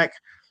pushback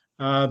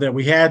that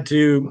we had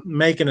to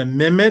make an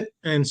amendment.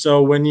 And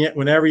so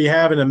whenever you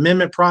have an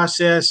amendment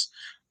process,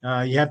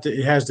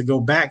 it has to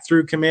go back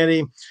through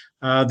committee.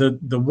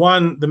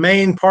 The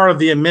main part of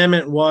the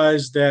amendment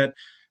was that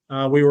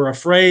we were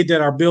afraid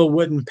that our bill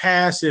wouldn't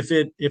pass if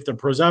the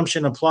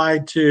presumption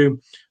applied to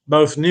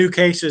both new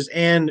cases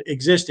and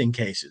existing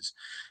cases.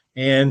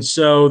 And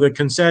so the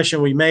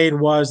concession we made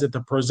was that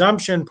the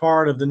presumption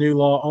part of the new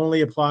law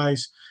only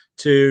applies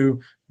to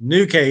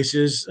new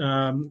cases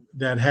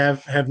that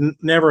have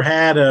never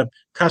had a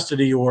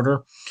custody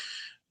order.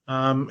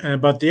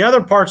 But the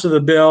other parts of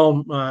the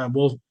bill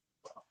will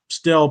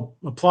still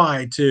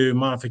apply to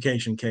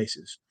modification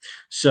cases.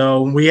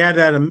 So we had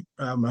that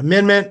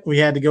amendment. We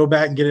had to go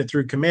back and get it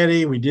through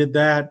committee. We did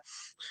that.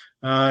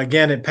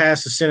 Again, it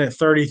passed the Senate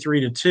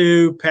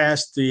 33-2,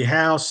 passed the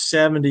House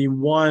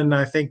 71,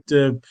 I think,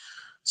 to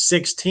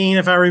 16,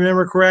 if I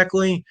remember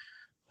correctly,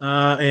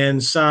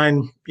 and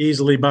signed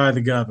easily by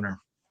the governor.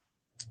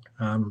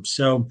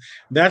 So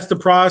that's the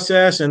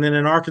process. And then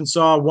in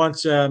Arkansas,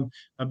 once a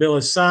bill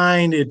is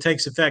signed, it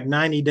takes effect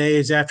 90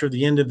 days after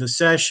the end of the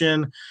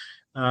session,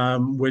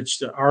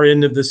 which our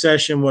end of the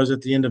session was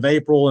at the end of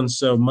April. And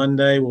so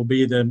Monday will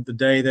be the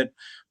day that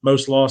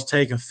most laws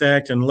take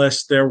effect,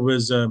 unless there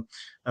was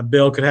a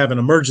bill could have an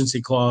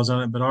emergency clause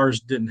on it, but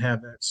ours didn't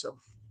have that. So.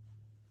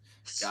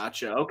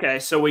 Gotcha. Okay.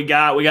 So we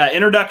got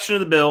introduction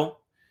of the bill.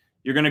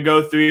 You're going to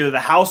go through either the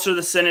House or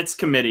the Senate's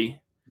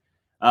committee.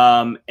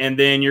 And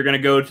then you're going to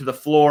go to the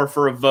floor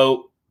for a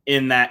vote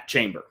in that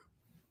chamber.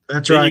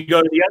 That's then right. You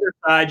go to the other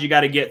side, you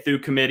got to get through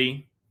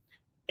committee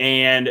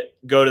and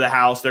go to the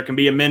House. There can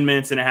be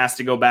amendments and it has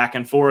to go back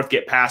and forth,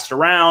 get passed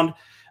around.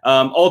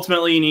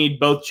 Ultimately, you need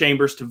both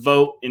chambers to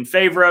vote in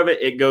favor of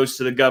it. It goes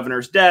to the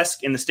governor's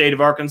desk in the state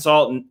of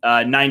Arkansas.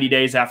 90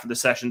 days after the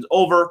session's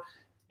over,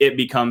 it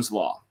becomes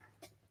law.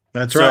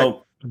 That's right.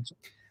 So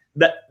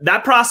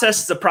that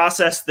process is a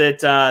process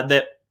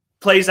that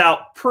plays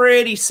out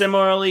pretty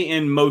similarly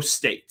in most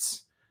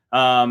states.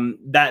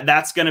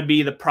 That's going to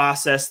be the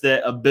process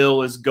that a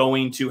bill is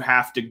going to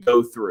have to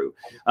go through.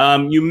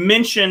 You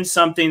mentioned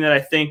something that I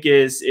think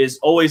is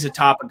always a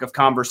topic of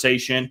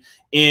conversation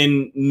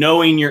in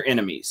knowing your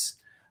enemies.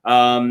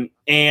 And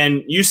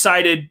you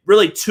cited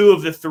really two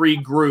of the three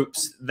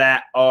groups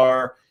that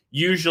are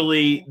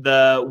usually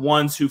the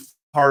ones who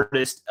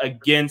hardest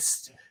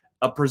against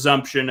a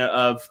presumption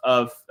of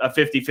a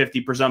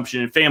 50-50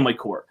 presumption in family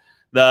court.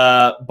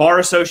 The bar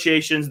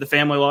associations, the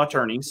family law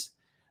attorneys,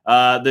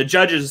 the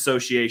judges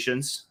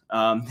associations,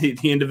 the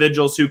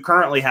individuals who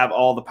currently have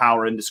all the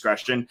power and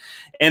discretion.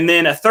 And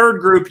then a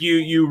third group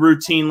you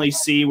routinely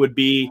see would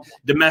be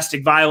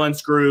domestic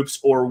violence groups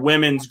or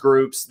women's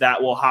groups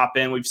that will hop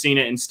in. We've seen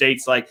it in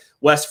states like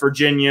West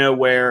Virginia,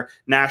 where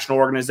National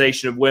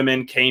Organization of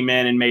Women came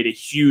in and made a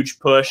huge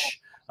push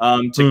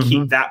to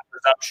keep that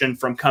presumption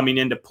from coming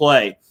into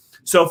play.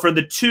 So for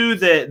the two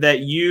that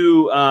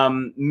you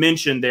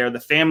mentioned there,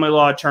 the family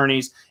law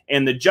attorneys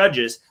and the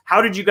judges,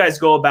 how did you guys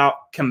go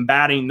about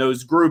combating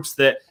those groups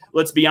that,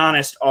 let's be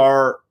honest,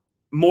 are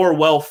more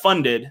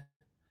well-funded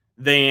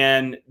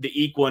than the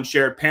equal and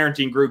shared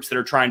parenting groups that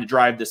are trying to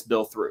drive this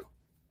bill through?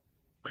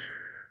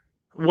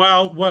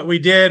 Well, what we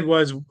did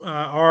was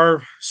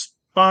our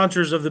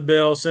sponsors of the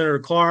bill, Senator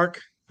Clark,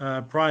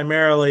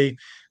 primarily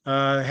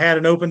had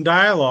an open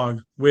dialogue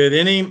with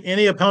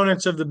any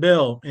opponents of the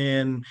bill,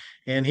 and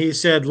he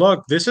said,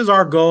 "Look, this is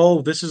our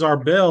goal, this is our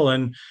bill,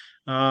 and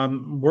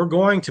we're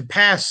going to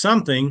pass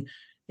something,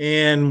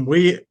 and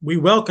we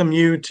welcome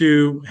you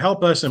to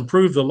help us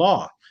improve the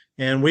law,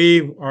 and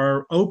we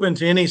are open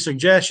to any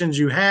suggestions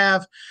you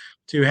have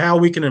to how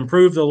we can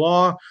improve the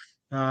law."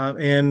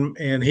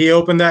 And he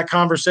opened that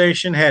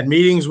conversation, had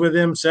meetings with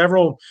him,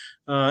 several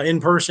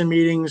in-person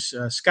meetings,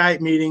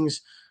 Skype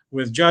meetings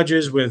with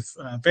judges, with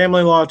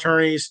family law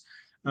attorneys.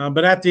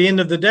 But at the end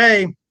of the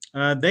day,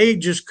 they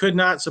just could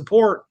not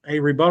support a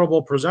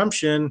rebuttable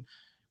presumption,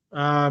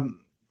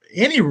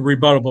 any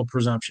rebuttable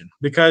presumption,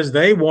 because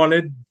they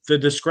wanted the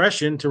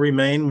discretion to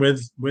remain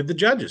with the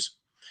judges.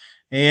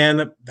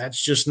 And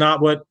that's just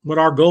not what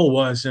our goal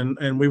was,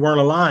 and we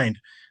weren't aligned.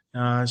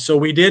 So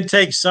we did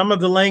take some of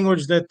the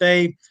language that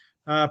they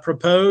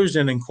proposed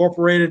and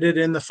incorporated it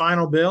in the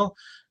final bill.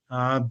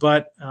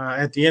 But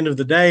at the end of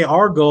the day,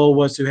 our goal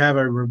was to have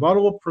a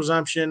rebuttable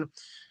presumption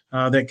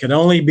that could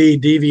only be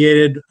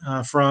deviated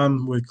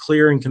from with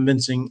clear and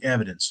convincing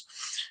evidence.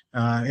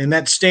 And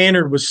that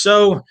standard was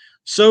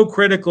so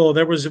critical.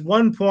 There was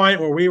one point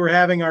where we were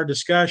having our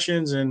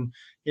discussions, and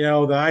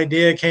the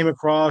idea came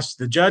across,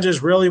 the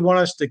judges really want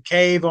us to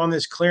cave on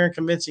this clear and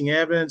convincing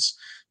evidence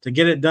to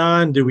get it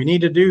done. Do we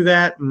need to do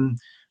that? And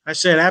I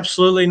said,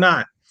 absolutely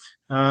not.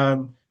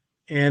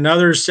 And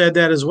others said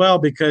that as well,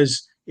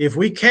 because if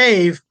we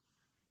cave,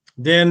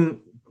 then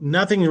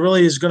nothing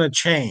really is going to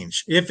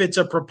change. If it's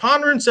a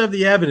preponderance of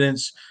the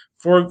evidence,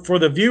 for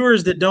the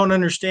viewers that don't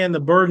understand the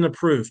burden of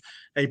proof,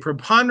 a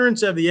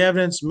preponderance of the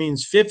evidence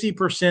means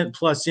 50%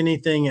 plus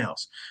anything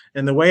else.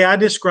 And the way I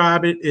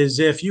describe it is,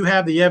 if you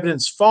have the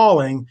evidence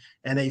falling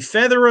and a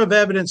feather of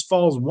evidence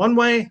falls one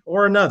way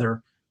or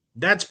another,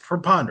 that's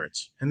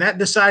preponderance, and that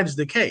decides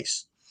the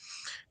case.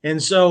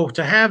 And so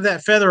to have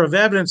that feather of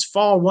evidence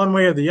fall one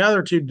way or the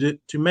other to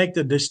make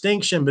the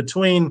distinction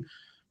between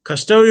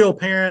custodial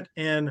parent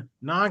and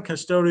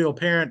non-custodial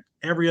parent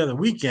every other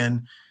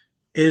weekend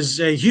is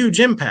a huge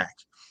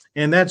impact.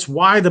 And that's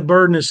why the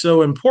burden is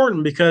so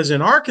important, because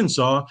in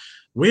Arkansas,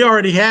 we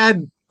already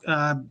had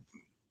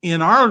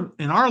in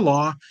our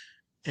law,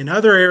 in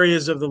other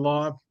areas of the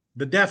law,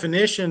 the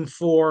definition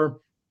for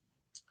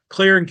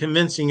clear and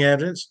convincing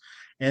evidence.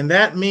 And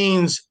that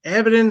means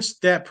evidence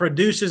that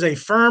produces a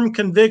firm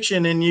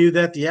conviction in you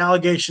that the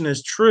allegation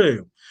is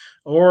true.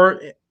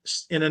 Or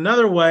in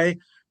another way,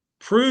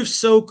 proof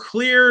so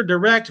clear,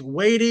 direct,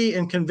 weighty,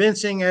 and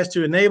convincing as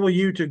to enable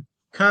you to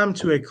come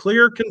to a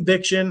clear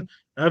conviction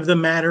of the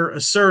matter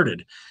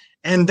asserted.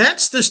 And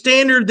that's the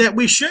standard that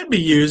we should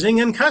be using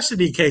in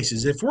custody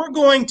cases. If we're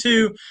going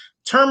to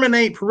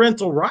terminate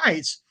parental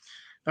rights,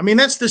 I mean,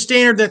 that's the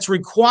standard that's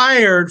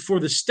required for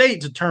the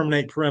state to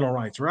terminate parental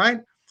rights, right?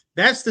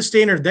 That's the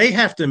standard they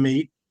have to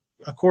meet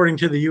according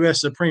to the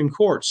U.S. Supreme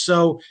Court.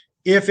 So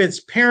if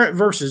it's parent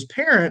versus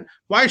parent,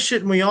 why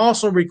shouldn't we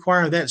also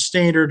require that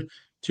standard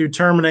to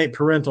terminate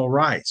parental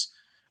rights?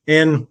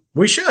 And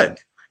we should.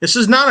 This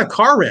is not a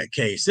car wreck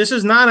case. This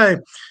is not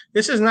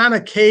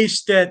a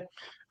case that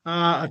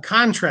a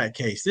contract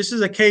case. This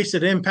is a case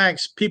that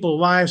impacts people's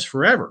lives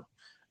forever.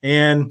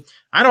 And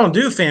I don't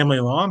do family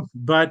law,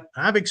 but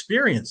I've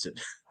experienced it,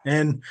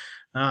 and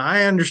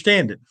I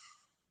understand it.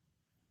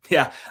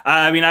 Yeah,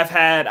 I mean, I've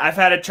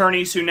had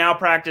attorneys who now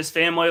practice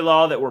family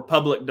law that were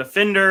public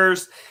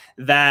defenders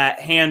that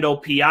handle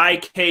PI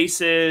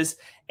cases,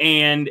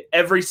 and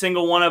every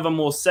single one of them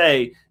will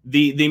say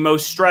the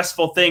most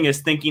stressful thing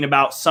is thinking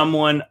about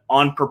someone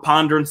on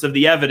preponderance of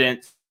the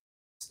evidence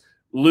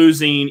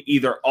losing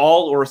either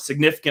all or a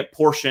significant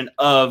portion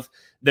of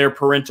their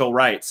parental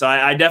rights. So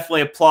I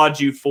definitely applaud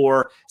you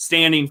for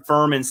standing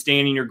firm and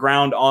standing your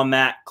ground on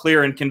that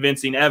clear and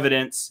convincing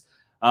evidence,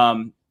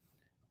 and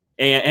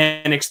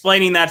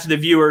explaining that to the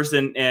viewers.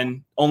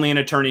 And only an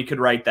attorney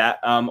could write that,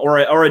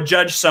 or a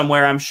judge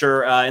somewhere, I'm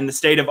sure, in the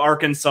state of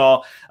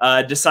Arkansas,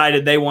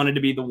 decided they wanted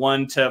to be the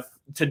one to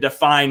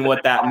define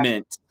what that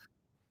meant.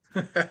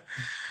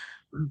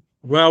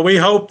 Well, we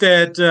hope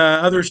that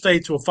other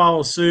states will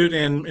follow suit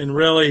and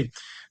really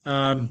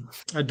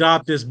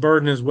adopt this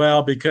burden as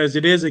well, because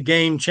it is a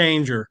game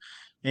changer.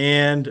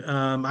 And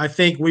I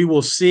think we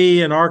will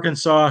see in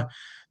Arkansas,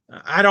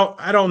 I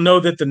don't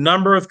know that the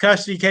number of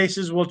custody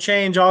cases will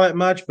change all that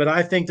much, but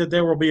I think that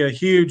there will be a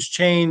huge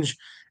change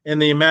in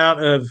the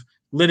amount of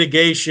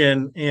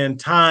litigation and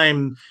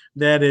time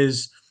that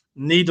is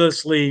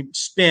needlessly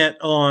spent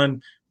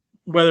on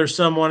whether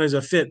someone is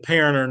a fit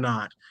parent or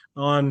not,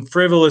 on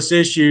frivolous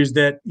issues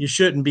that you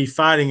shouldn't be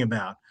fighting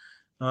about.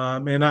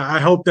 And I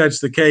hope that's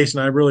the case,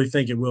 and I really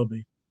think it will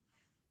be.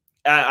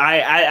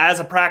 I, as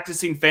a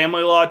practicing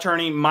family law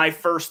attorney, my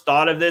first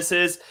thought of this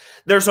is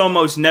there's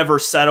almost never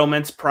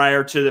settlements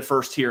prior to the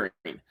first hearing.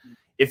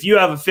 If you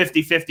have a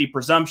 50-50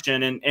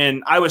 presumption,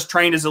 and I was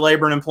trained as a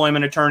labor and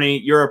employment attorney,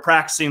 you're a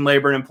practicing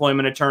labor and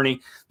employment attorney,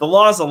 the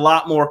law is a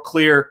lot more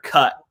clear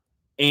cut,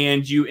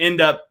 and you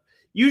end up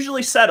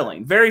usually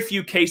settling. Very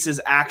few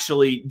cases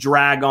actually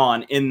drag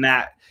on in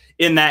that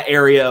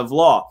area of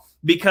law,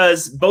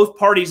 because both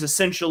parties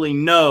essentially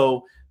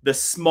know the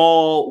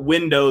small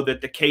window that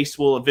the case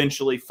will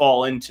eventually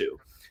fall into.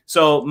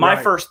 So my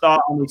first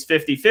thought on these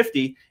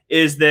 50-50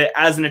 is that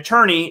as an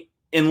attorney,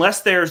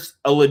 unless there's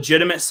a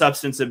legitimate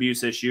substance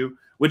abuse issue,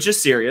 which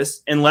is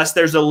serious, unless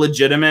there's a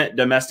legitimate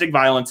domestic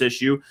violence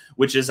issue,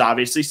 which is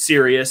obviously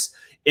serious,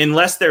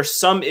 unless there's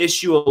some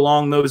issue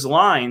along those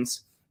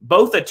lines,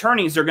 both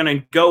attorneys are going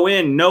to go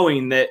in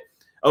knowing that,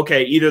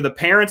 okay, either the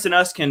parents and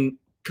us can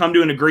come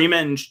to an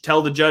agreement and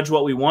tell the judge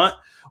what we want,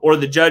 or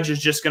the judge is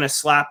just going to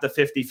slap the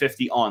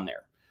 50-50 on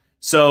there.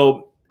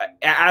 So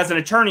as an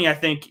attorney, I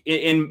think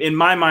in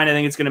my mind, I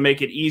think it's going to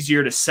make it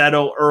easier to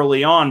settle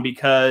early on,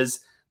 because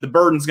the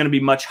burden's going to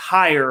be much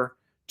higher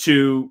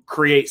to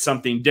create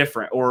something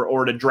different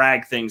or to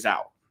drag things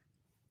out.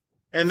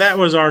 And that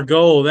was our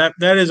goal. That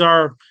is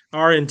our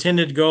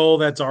intended goal.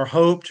 That's our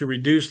hope, to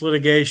reduce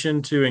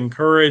litigation, to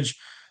encourage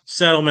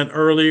settlement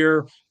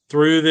earlier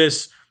through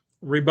this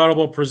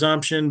rebuttable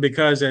presumption,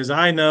 because as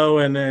I know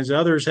and as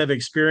others have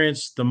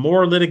experienced, the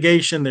more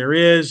litigation there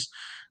is,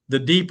 the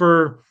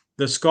deeper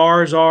the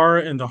scars are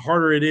and the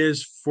harder it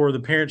is for the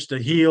parents to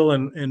heal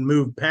and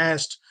move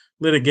past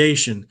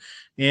litigation.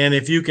 And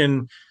if you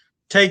can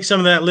take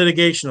some of that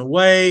litigation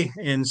away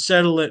and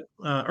settle it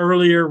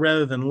earlier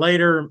rather than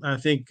later, I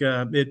think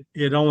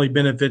it only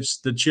benefits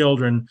the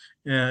children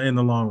in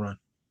the long run.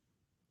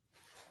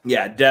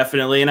 Yeah,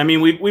 definitely. And I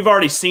mean, we've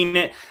already seen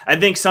it. I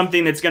think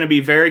something that's going to be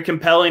very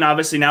compelling,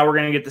 obviously now we're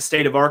going to get the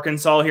state of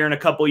Arkansas here in a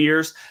couple of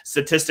years.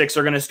 Statistics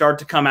are going to start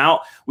to come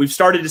out. We've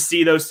started to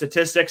see those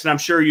statistics, and I'm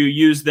sure you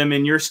use them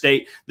in your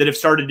state, that have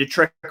started to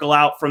trickle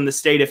out from the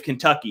state of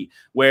Kentucky,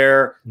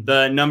 where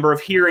the number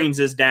of hearings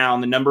is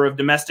down, the number of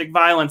domestic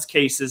violence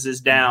cases is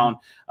down.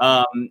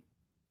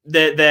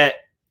 That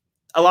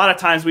a lot of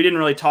times we didn't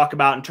really talk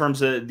about in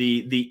terms of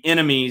the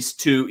enemies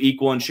to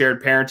equal and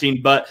shared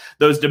parenting, but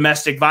those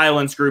domestic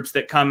violence groups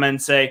that come and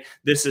say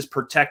this is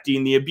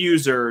protecting the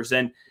abusers.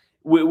 And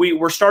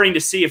we're starting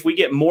to see, if we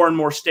get more and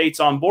more states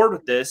on board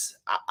with this,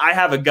 I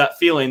have a gut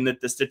feeling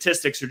that the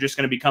statistics are just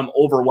going to become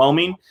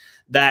overwhelming,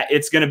 that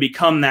it's going to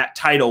become that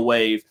tidal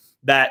wave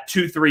that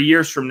 2-3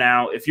 years from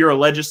now, if you're a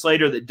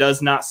legislator that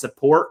does not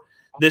support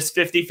this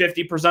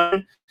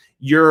 50-50%,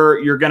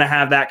 you're going to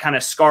have that kind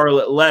of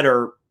scarlet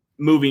letter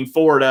moving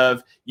forward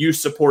of you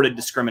supported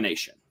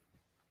discrimination.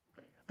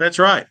 That's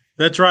right.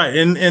 That's right.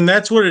 And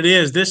that's what it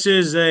is. This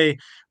is a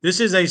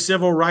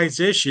civil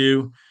rights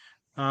issue,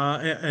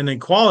 an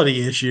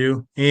equality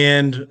issue,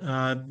 and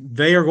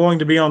they are going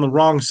to be on the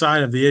wrong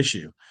side of the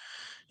issue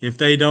if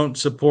they don't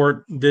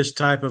support this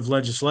type of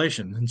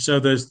legislation. And so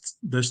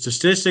the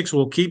statistics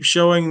will keep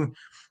showing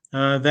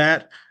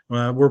that.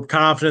 We're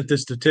confident the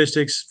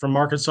statistics from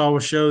Arkansas will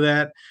show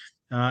that,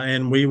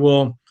 and we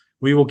will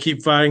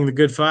keep fighting the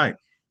good fight.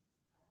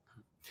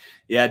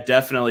 Yeah,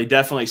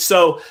 definitely.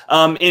 So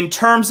in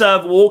terms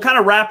of, we'll kind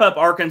of wrap up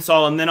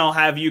Arkansas, and then I'll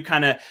have you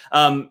kind of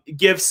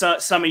give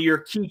some of your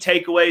key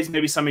takeaways,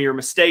 maybe some of your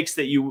mistakes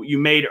that you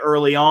made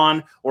early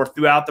on or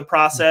throughout the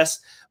process.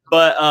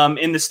 But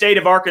in the state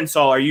of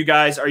Arkansas, are you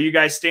guys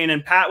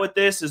standing pat with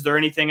this? Is there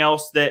anything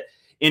else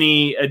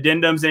any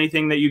addendums,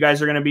 anything that you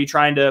guys are going to be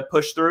trying to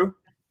push through?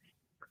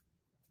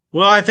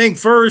 Well, I think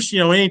first,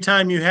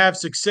 anytime you have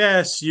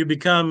success, you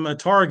become a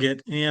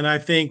target. And I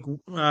think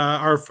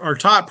our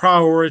top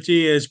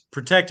priority is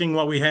protecting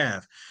what we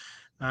have.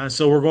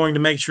 So we're going to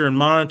make sure and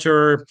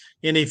monitor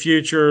any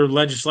future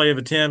legislative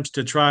attempts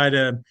to try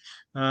to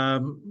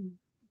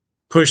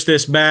push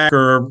this back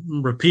or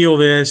repeal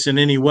this in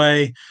any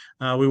way.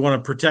 We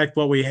want to protect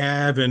what we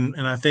have. And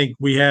I think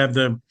we have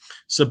the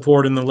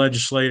support in the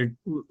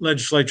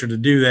legislature to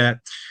do that.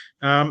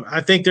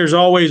 I think there's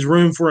always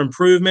room for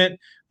improvement.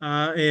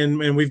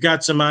 And we've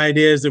got some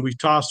ideas that we've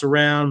tossed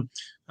around,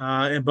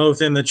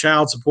 both in the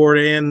child support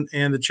and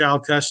the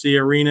child custody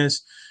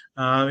arenas.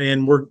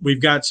 And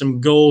we've got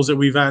some goals that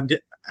we've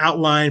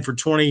outlined for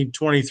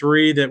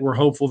 2023 that we're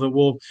hopeful that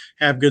we'll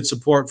have good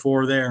support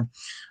for there.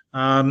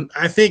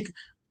 I think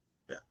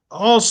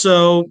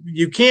also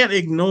you can't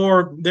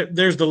ignore that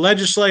there's the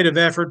legislative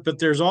effort, but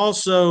there's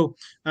also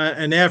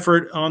an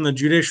effort on the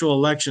judicial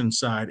election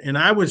side. And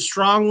I would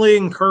strongly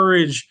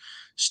encourage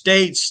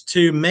states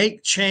to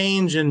make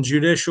change in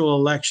judicial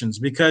elections,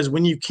 because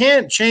when you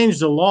can't change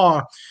the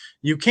law,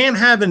 you can't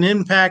have an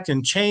impact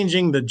in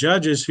changing the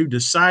judges who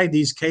decide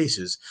these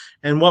cases.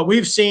 And what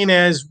we've seen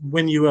is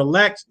when you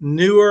elect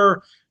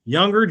newer,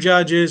 younger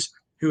judges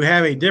who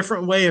have a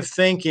different way of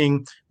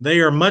thinking, they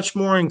are much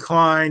more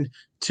inclined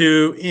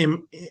to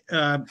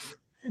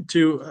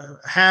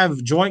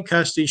have joint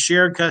custody,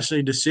 shared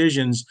custody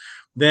decisions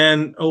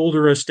than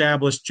older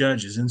established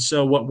judges. And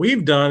so what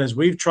we've done is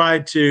we've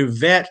tried to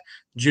vet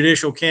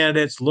judicial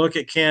candidates, look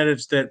at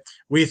candidates that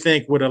we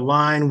think would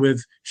align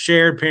with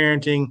shared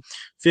parenting,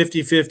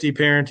 50-50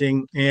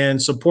 parenting, and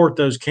support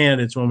those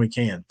candidates when we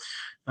can.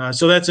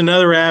 So that's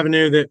another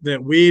avenue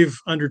that we've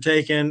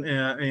undertaken,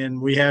 and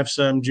we have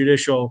some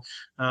judicial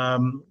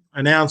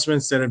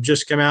announcements that have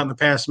just come out in the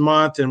past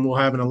month, and we'll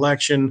have an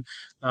election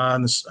I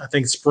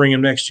think spring of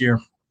next year.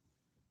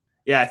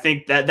 Yeah, I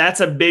think that's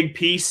a big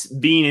piece,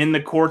 being in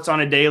the courts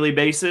on a daily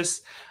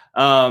basis,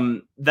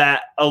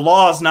 that a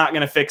law is not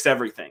going to fix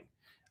everything.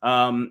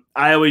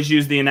 I always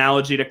use the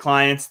analogy to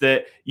clients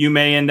that you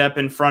may end up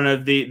in front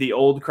of the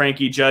old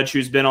cranky judge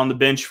who's been on the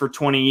bench for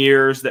 20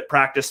 years, that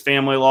practiced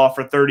family law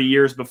for 30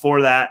 years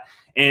before that,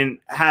 and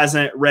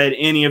hasn't read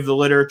any of the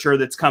literature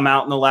that's come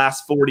out in the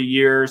last 40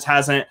 years,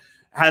 hasn't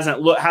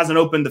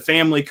opened the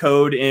family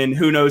code in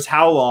who knows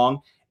how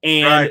long.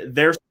 And right.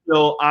 They're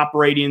still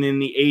operating in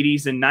the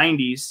 80s and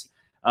 90s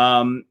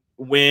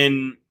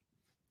when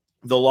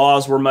the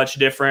laws were much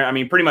different. I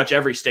mean, pretty much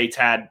every state's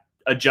had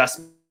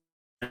adjustments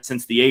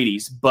since the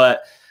 80s.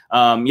 But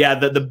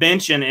the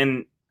bench,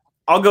 and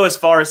I'll go as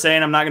far as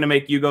saying, I'm not going to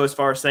make you go as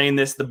far as saying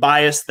this, the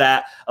bias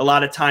that a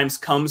lot of times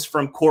comes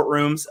from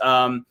courtrooms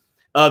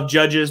of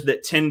judges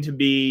that tend to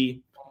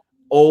be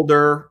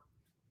older,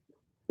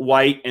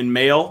 white, and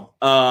male.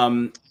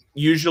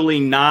 Usually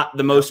not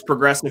the most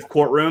progressive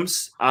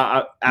courtrooms,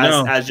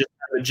 as just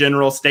a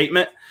general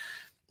statement.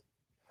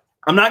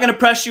 I'm not going to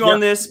press you on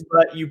this,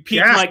 but you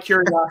piqued my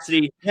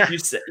curiosity. Yeah.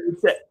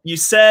 You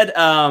said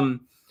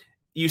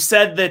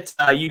that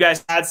you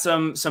guys had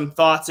some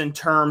thoughts in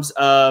terms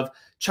of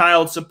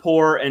child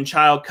support and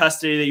child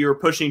custody that you were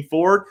pushing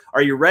forward.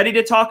 Are you ready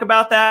to talk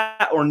about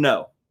that or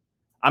no?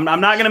 I'm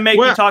not going to make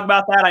you talk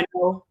about that. I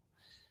know.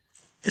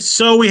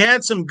 So we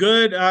had some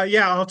good,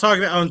 I'll talk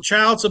about on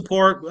child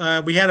support.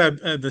 We had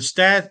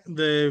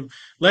the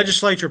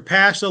legislature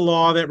passed a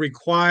law that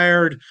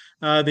required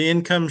the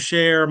income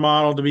share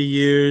model to be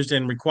used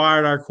and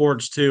required our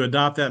courts to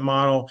adopt that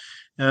model,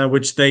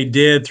 which they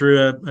did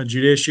through a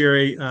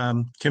judiciary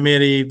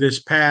committee this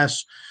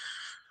past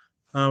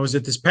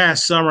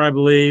summer, I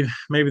believe,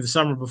 maybe the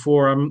summer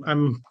before.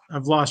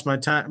 I've lost my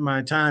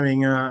timing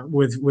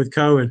with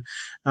COVID,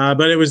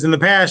 but it was in the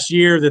past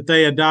year that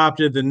they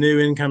adopted the new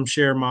income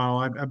share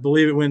model. I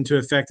believe it went into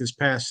effect this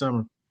past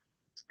summer,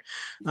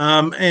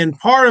 and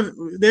part of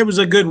it was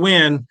a good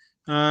win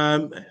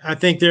I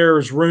think there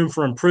was room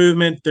for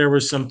improvement. There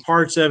was some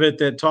parts of it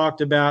that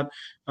talked about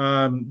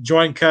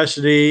joint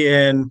custody,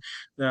 and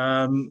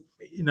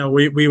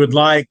we would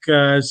like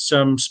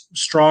some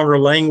stronger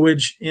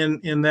language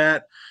in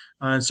that.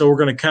 And so we're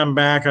going to come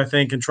back, I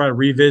think, and try to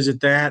revisit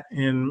that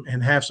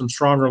and have some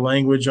stronger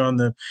language on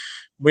the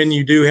when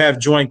you do have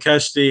joint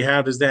custody,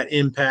 how does that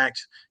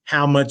impact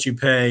how much you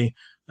pay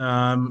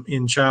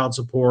in child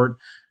support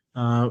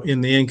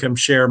in the income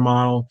share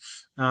model.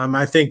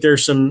 I think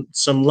there's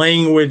some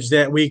language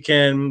that we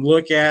can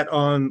look at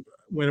on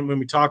when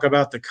we talk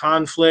about the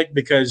conflict,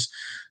 because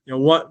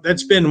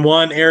that's been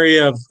one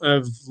area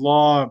of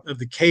law of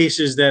the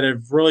cases that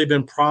have really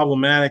been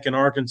problematic in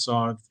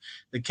Arkansas.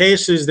 The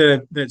cases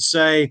that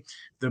say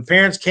the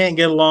parents can't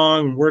get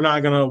along, we're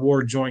not going to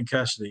award joint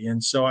custody.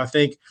 And so I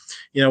think,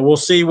 we'll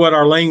see what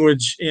our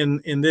language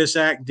in this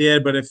act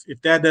did. But if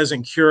that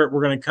doesn't cure it,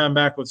 we're going to come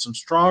back with some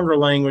stronger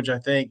language, I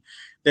think,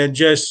 that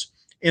just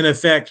in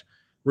effect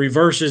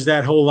reverses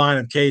that whole line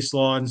of case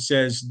law and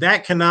says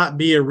that cannot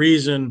be a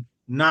reason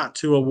not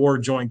to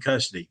award joint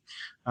custody.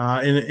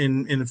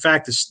 In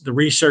fact, the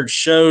research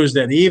shows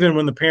that even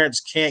when the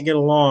parents can't get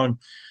along,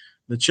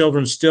 the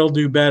children still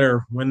do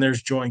better when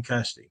there's joint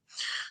custody.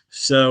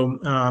 So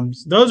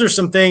those are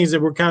some things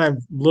that we're kind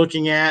of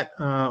looking at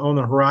on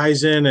the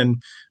horizon,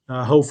 and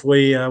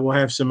hopefully we'll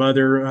have some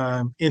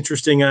other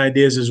interesting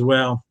ideas as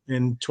well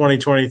in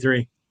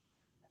 2023.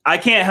 I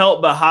can't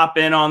help but hop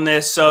in on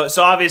this. So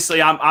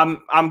obviously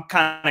I'm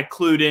kind of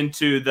clued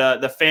into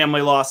the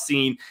family law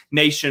scene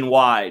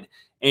nationwide,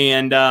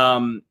 and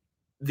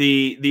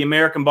the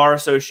American Bar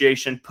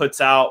Association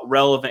puts out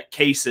relevant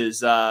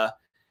cases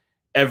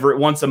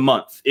once a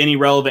month, any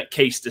relevant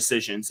case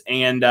decisions,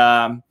 and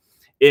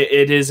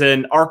it is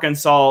an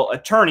Arkansas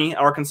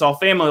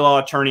family law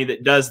attorney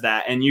that does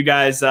that. And you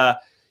guys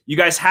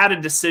had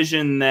a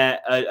decision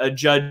that a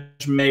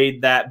judge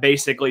made that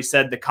basically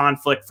said the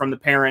conflict from the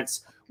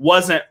parents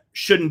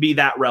shouldn't be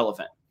that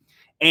relevant.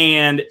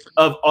 And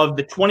of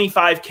the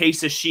 25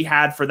 cases she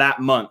had for that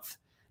month,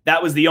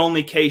 that was the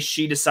only case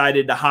she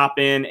decided to hop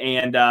in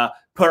and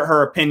put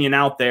her opinion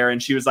out there.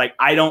 And she was like,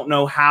 I don't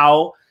know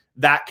how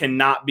that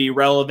cannot be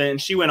relevant.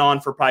 And she went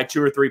on for probably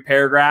 2 or 3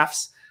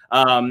 paragraphs.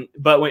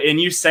 But in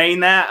you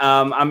saying that,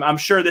 I'm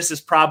sure this is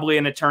probably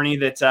an attorney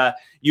that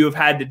you have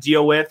had to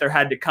deal with or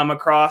had to come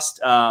across.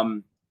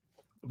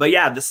 But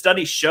yeah, the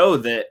studies show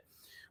that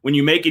when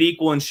you make it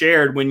equal and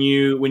shared, when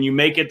you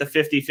make it the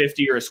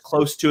 50-50 or as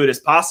close to it as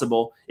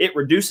possible, it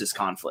reduces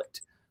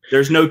conflict.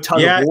 There's no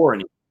tug of war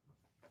anymore.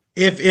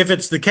 If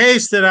it's the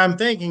case that I'm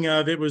thinking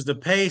of, it was the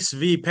Pace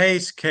v.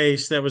 Pace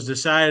case that was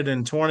decided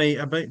in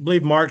I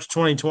believe March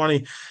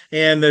 2020,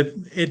 and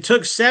it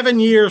took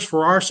 7 years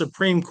for our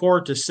Supreme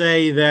Court to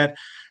say that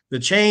the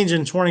change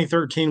in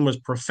 2013 was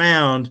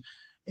profound,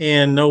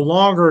 and no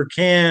longer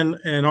can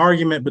an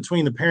argument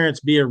between the parents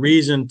be a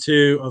reason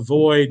to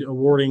avoid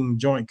awarding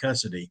joint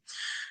custody.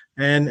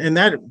 And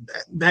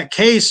that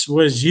case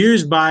was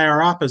used by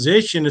our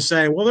opposition to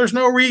say, well, there's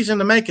no reason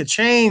to make a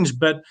change,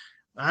 but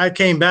I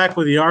came back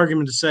with the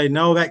argument to say,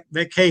 no,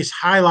 that case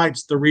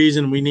highlights the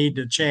reason we need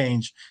to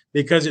change,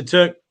 because it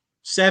took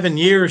 7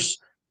 years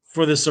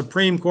for the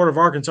Supreme Court of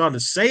Arkansas to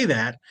say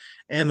that,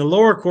 and the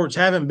lower courts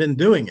haven't been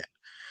doing it.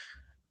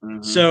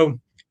 Mm-hmm. So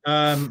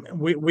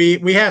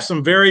we have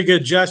some very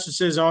good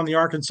justices on the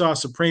Arkansas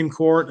Supreme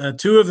Court.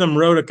 2 of them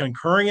wrote a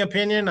concurring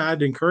opinion.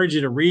 I'd encourage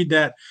you to read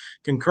that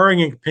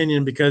concurring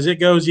opinion, because it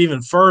goes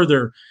even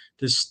further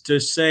to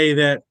say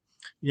that,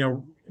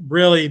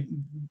 really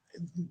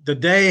the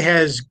day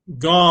has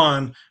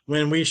gone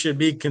when we should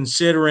be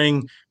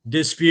considering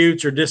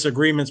disputes or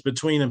disagreements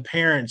between the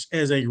parents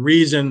as a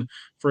reason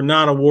for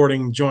not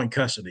awarding joint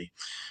custody.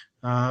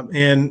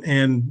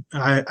 And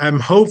I'm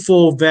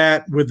hopeful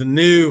that with the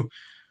new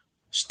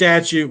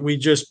statute we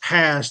just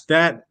passed,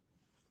 that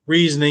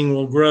reasoning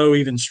will grow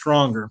even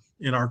stronger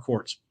in our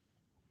courts.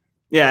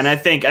 Yeah, and I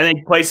think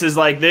places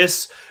like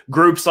this,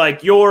 groups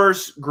like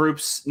yours,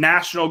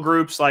 national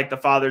groups like the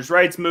Fathers'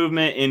 Rights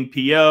Movement,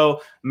 NPO,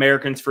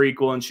 Americans for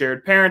Equal and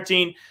Shared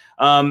Parenting,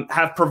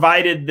 have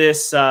provided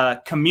this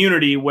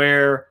community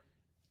where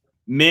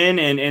men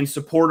and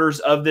supporters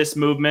of this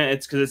movement,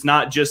 it's because it's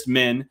not just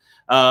men,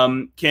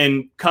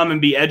 can come and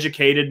be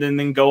educated and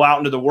then go out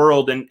into the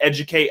world and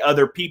educate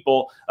other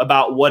people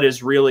about what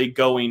is really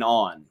going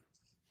on.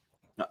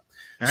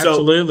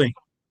 Absolutely.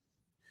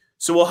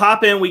 So we'll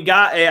hop in.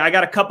 I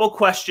got a couple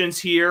questions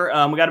here.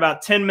 We got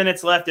about 10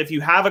 minutes left. If you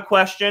have a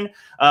question,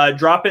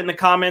 drop it in the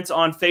comments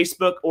on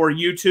Facebook or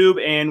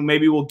YouTube, and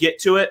maybe we'll get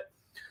to it.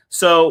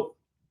 So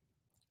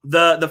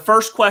the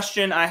first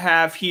question I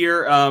have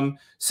here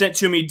sent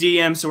to me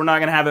DM, so we're not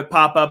going to have it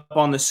pop up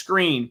on the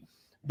screen.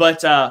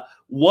 But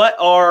what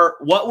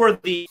were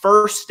the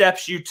first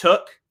steps you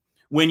took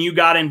when you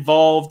got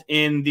involved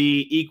in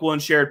the equal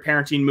and shared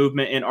parenting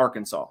movement in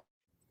Arkansas?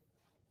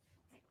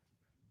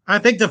 I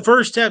think the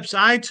first steps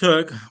I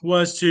took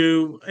was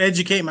to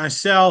educate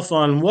myself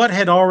on what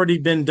had already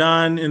been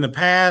done in the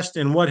past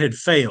and what had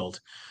failed,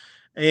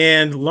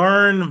 and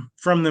learn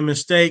from the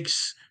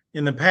mistakes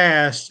in the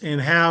past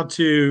and how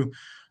to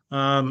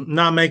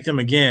not make them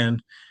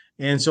again.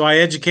 And so I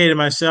educated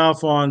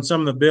myself on some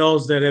of the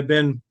bills that have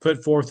been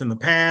put forth in the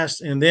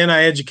past. And then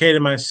I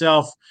educated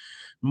myself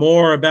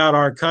more about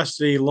our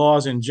custody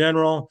laws in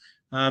general,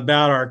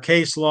 about our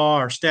case law,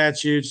 our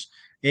statutes,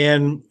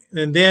 and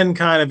then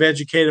kind of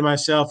educated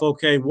myself.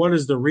 Okay, what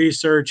is the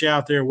research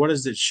out there? What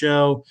does it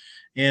show?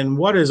 And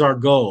what is our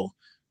goal?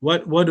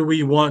 What do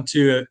we want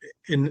to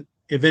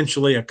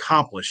eventually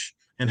accomplish?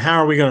 And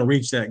how are we going to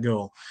reach that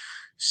goal?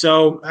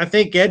 So I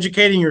think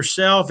educating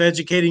yourself,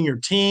 educating your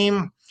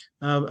team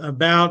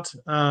about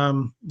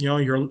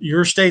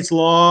your state's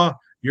law,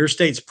 your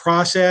state's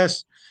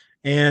process,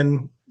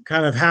 and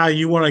kind of how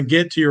you want to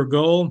get to your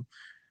goal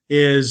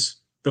is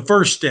the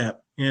first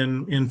step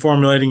in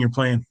formulating your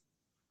plan.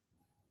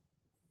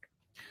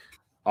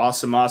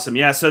 Awesome.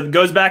 Yeah. So it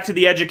goes back to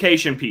the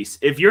education piece.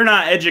 If you're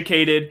not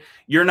educated,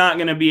 you're not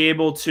going to be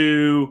able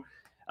to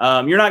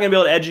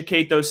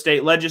educate those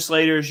state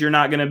legislators. You're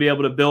not going to be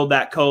able to build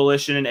that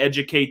coalition and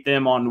educate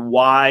them on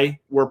why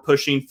we're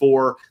pushing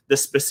for the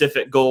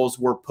specific goals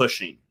we're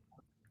pushing.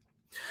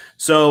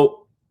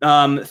 So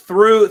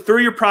through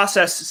your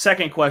process,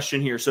 second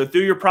question here. So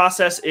through your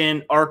process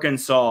in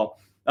Arkansas,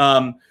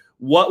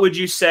 what would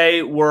you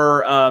say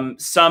were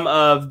some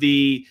of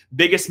the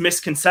biggest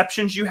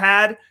misconceptions you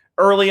had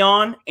early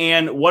on,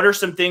 and what are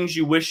some things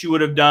you wish you would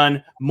have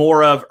done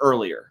more of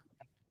earlier?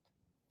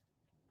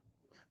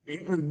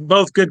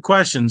 Both good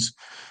questions.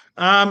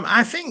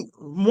 I think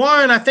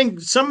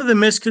some of the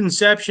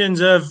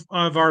misconceptions of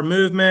our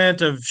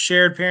movement of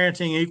shared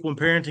parenting, equal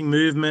parenting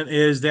movement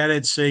is that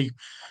it's a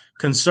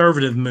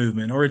conservative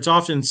movement, or it's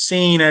often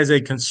seen as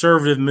a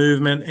conservative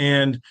movement.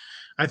 And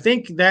I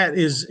think that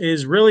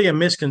is really a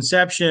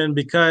misconception,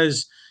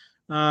 because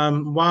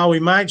while we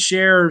might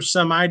share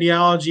some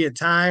ideology at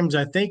times,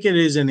 I think it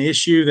is an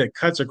issue that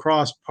cuts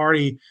across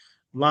party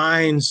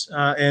lines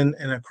and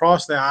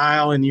across the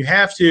aisle. And you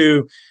have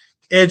to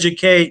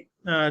educate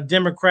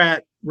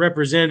Democrat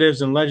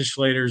representatives and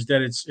legislators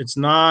that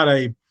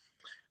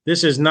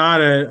this is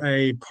not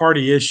a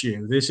party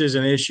issue. This is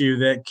an issue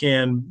that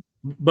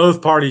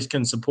both parties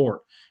can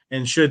support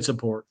and should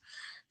support.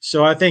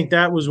 So I think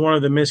that was one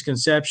of the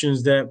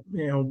misconceptions that,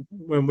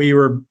 when we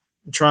were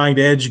trying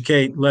to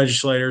educate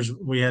legislators,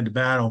 we had to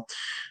battle.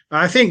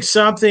 I think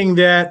something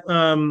that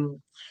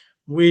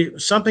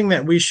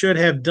we should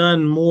have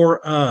done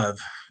more of.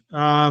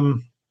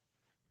 I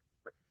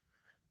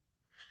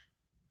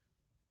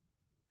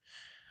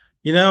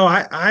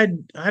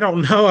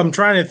don't know. I'm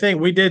trying to think.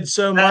 We did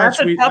so much.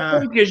 That's a tough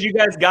one, because you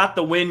guys got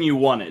the win you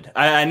wanted.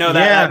 I know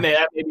that may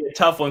be a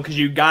tough one, because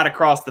you got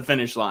across the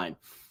finish line.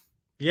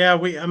 Yeah,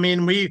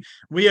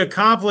 we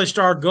accomplished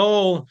our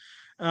goal.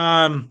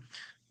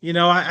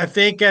 I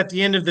think at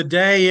the end of the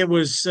day, it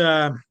was,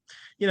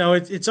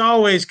 it's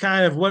always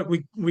kind of what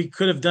we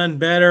could have done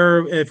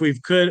better, if we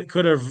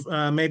could have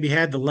maybe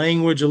had the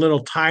language a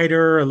little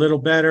tighter, a little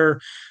better.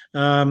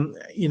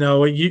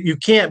 You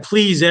can't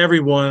please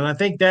everyone. And I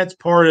think that's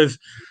part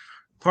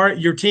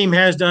your team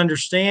has to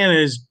understand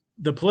is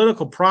the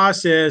political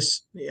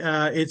process.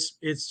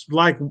 It's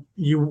like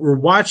you were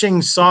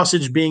watching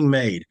sausage being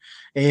made,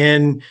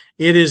 and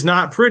it is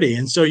not pretty.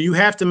 And so you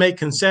have to make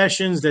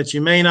concessions that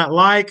you may not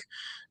like.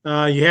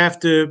 You have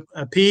to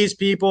appease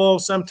people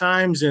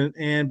sometimes,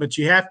 but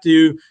you have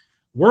to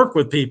work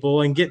with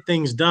people and get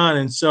things done.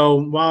 And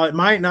so while it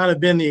might not have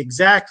been the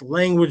exact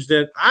language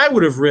that I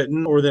would have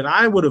written or that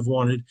I would have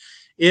wanted,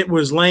 it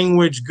was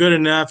language good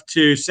enough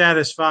to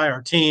satisfy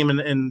our team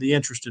and the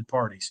interested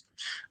parties.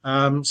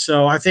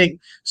 So I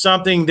think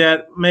something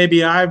that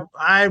maybe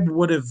I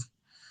would have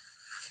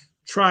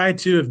tried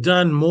to have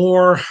done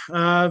more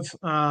of,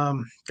 I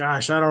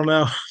don't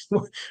know.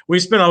 We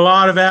spent a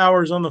lot of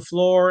hours on the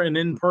floor and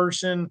in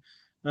person.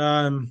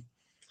 I'll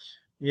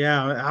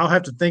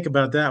have to think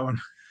about that one.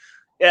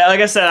 Yeah,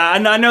 like I said,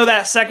 I know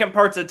that second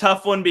part's a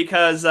tough one,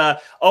 because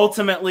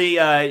ultimately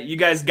you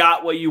guys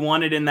got what you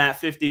wanted in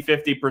that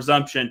 50-50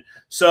 presumption.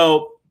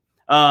 So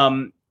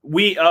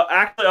we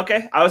actually,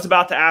 okay, I was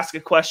about to ask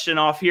a question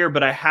off here,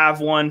 but I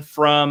have one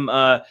from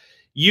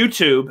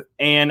YouTube,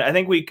 and I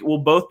think we will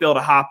both be able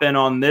to hop in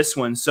on this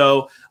one.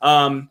 So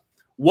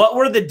what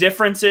were the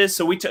differences?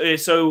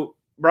 So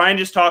Brian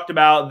just talked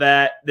about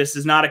that this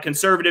is not a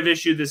conservative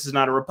issue. This is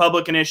not a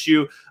Republican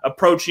issue,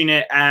 approaching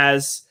it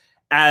as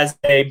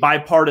a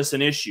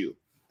bipartisan issue.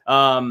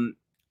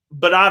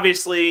 But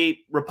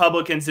obviously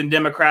Republicans and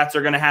Democrats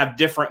are going to have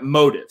different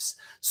motives.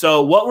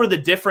 So what were the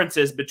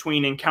differences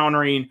between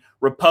encountering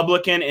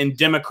Republican and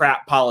Democrat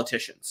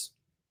politicians?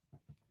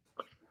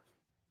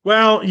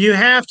 Well, you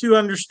have to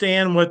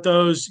understand what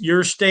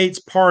your state's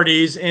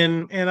parties,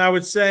 and I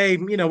would say,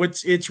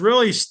 it's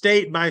really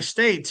state by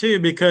state too,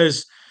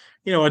 because,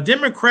 a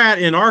Democrat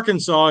in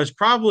Arkansas is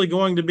probably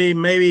going to be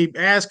maybe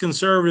as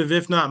conservative,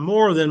 if not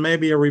more, than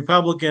maybe a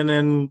Republican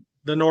in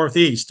the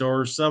Northeast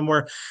or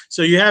somewhere.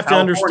 So you have to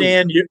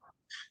understand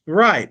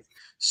right.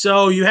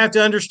 So you have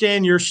to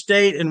understand your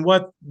state and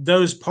what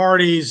those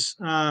parties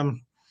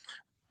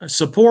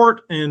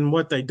support and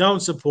what they don't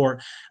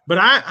support. But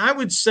I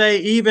would say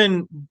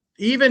even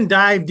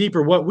dive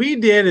deeper. What we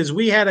did is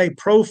we had a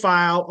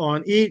profile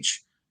on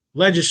each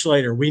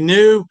legislator. We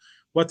knew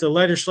what the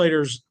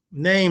legislators'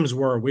 names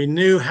were. We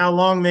knew how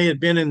long they had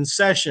been in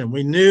session.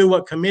 We knew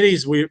what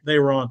committees they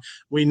were on.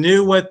 We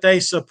knew what they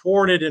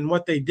supported and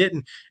what they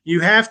didn't. You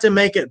have to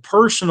make it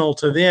personal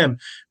to them.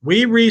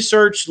 We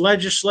researched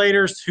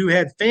legislators who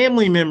had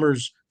family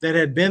members that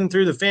had been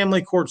through the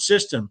family court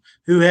system,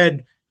 who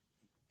had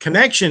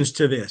connections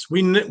to this.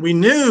 We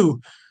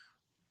knew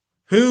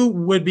who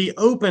would be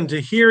open to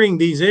hearing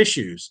these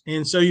issues.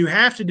 And so you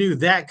have to do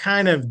that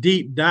kind of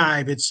deep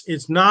dive.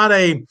 It's not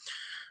a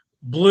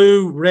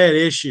blue-red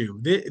issue.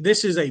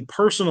 This is a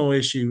personal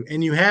issue,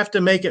 and you have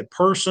to make it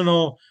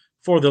personal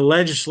for the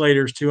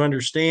legislators to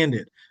understand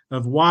it,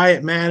 of why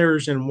it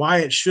matters and why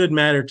it should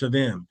matter to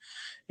them.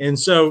 And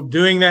so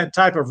doing that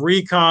type of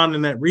recon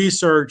and that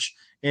research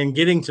and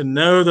getting to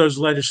know those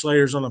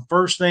legislators on a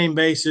first-name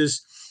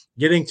basis,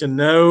 getting to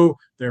know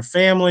their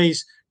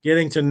families,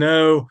 getting to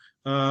know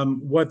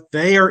what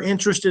they are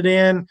interested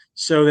in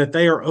so that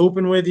they are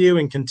open with you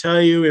and can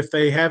tell you if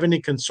they have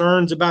any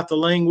concerns about the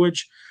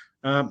language.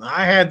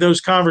 I had those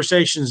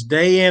conversations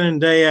day in and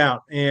day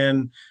out,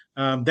 and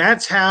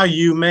that's how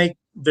you make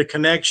the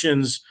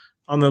connections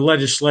on the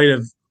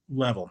legislative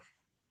level.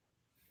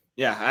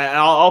 Yeah,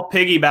 I'll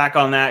piggyback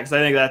on that because I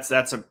think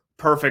that's a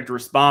perfect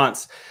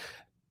response.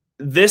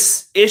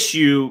 This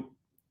issue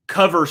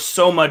covers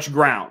so much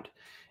ground.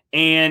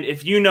 And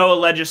if you know a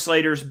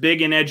legislator's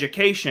big in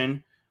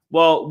education,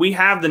 well, we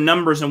have the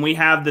numbers and we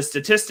have the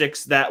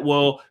statistics that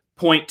will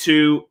point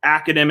to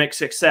academic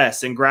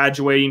success and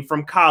graduating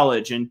from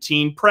college and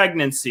teen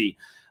pregnancy.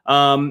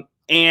 And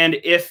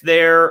if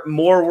they're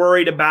more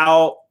worried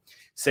about,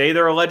 say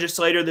they're a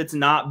legislator that's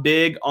not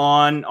big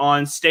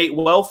on state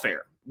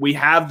welfare, we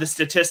have the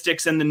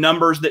statistics and the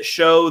numbers that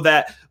show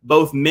that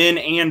both men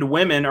and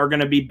women are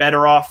going to be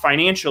better off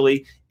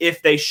financially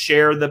if they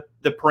share the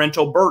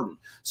parental burden.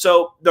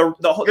 So there's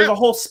a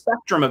whole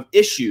spectrum of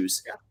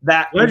issues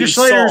that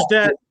legislators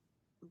that,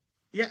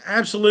 yeah,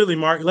 absolutely,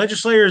 Mark.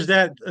 Legislators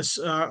that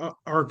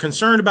are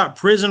concerned about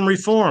prison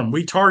reform,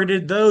 we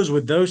targeted those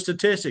with those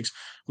statistics.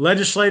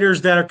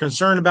 Legislators that are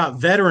concerned about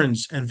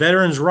veterans and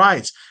veterans'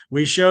 rights,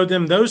 we showed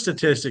them those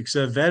statistics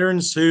of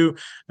veterans who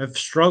have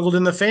struggled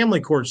in the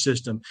family court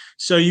system.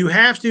 So you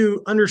have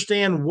to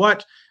understand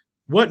what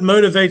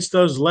motivates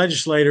those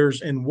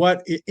legislators and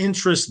what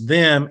interests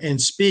them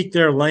and speak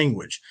their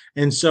language.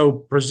 And so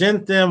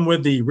present them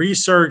with the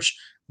research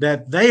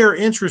that they are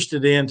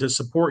interested in to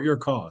support your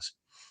cause.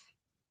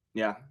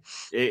 Yeah,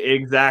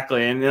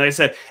 exactly. And like I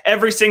said,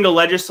 every single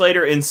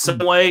legislator in some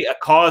way, a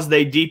cause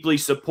they deeply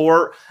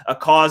support, a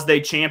cause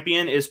they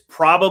champion is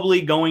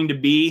probably going to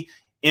be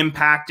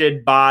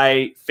impacted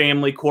by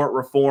family court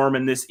reform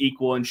and this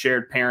equal and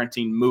shared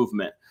parenting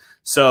movement.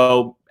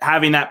 So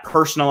having that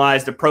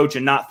personalized approach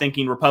and not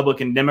thinking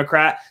Republican,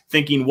 Democrat,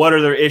 thinking what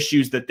are their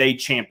issues that they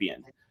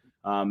champion.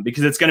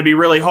 Because it's going to be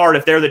really hard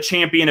if they're the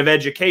champion of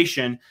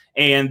education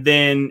and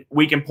then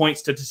we can point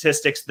to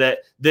statistics that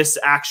this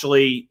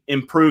actually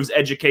improves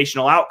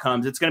educational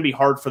outcomes. It's going to be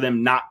hard for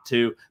them not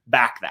to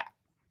back that.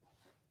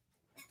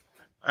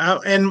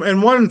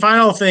 And one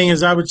final thing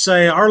is I would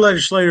say our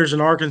legislators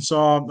in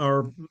Arkansas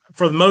are,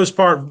 for the most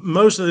part,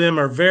 most of them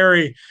are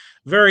very,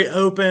 very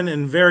open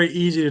and very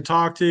easy to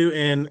talk to.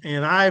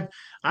 And I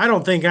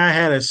don't think I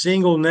had a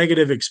single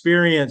negative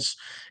experience.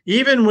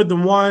 Even with the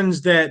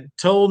ones that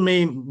told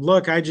me,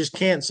 look, I just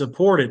can't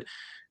support it.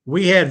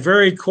 We had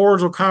very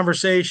cordial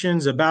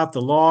conversations about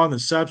the law and the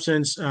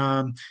substance,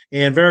 and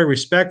very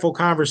respectful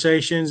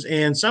conversations.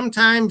 And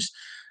sometimes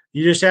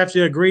you just have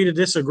to agree to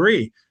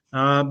disagree.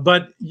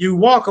 But you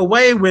walk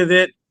away with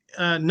it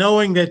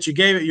knowing that you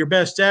gave it your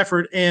best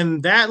effort.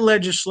 And that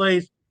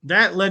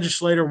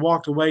legislator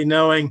walked away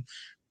knowing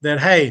that,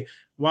 hey,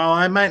 while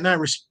I might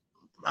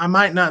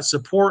not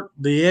support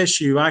the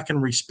issue, I can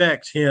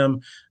respect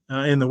him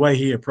in the way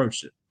he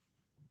approached it.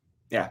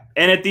 Yeah.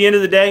 And at the end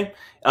of the day,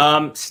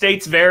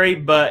 states vary,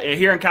 but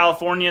here in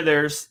California,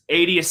 there's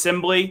 80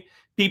 assembly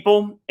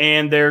people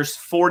and there's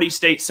 40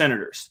 state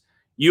senators.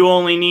 You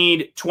only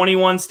need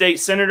 21 state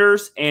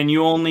senators and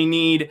you only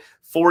need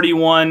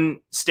 41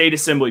 state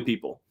assembly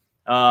people.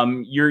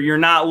 You're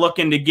not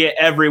looking to get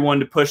everyone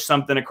to push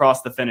something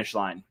across the finish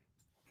line.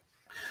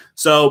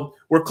 So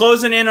we're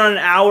closing in on an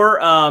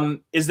hour.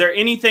 Is there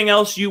anything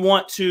else you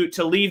want to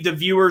leave the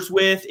viewers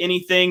with?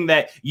 Anything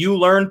that you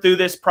learned through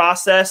this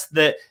process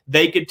that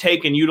they could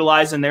take and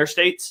utilize in their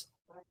states?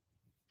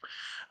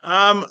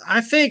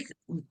 I think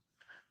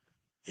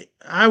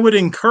I would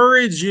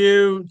encourage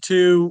you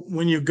to,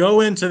 when you go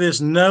into this,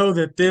 know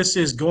that this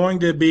is going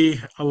to be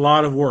a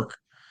lot of work.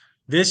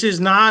 This is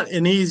not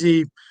an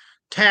easy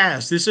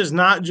task. This is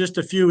not just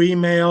a few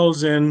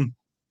emails and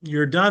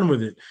you're done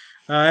with it.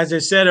 As I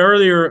said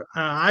earlier,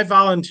 I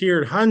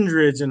volunteered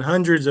hundreds and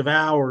hundreds of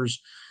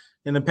hours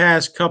in the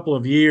past couple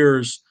of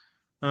years,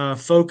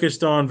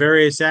 focused on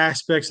various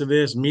aspects of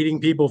this,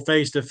 meeting people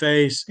face to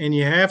face. And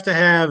you have to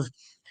have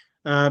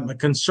a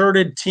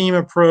concerted team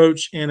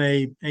approach and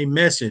a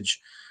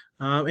message.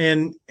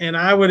 And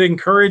I would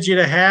encourage you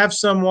to have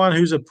someone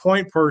who's a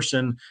point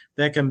person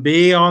that can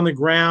be on the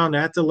ground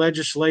at the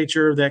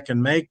legislature, that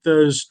can make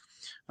those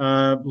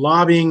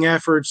lobbying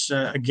efforts.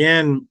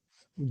 Again,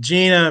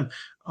 Gina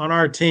on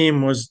our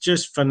team was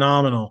just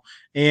phenomenal.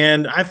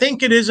 And I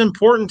think it is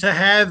important to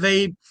have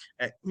a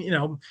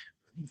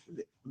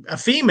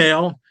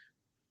female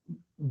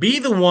be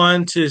the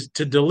one to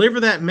deliver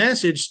that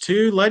message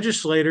to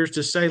legislators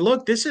to say,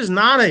 look, this is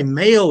not a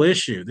male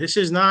issue. This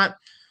is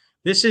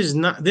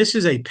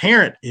a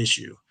parent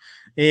issue.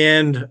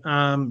 And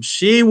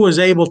she was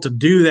able to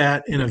do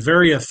that in a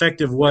very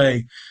effective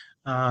way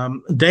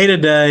day to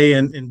day,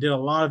 and did a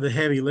lot of the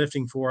heavy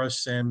lifting for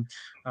us. And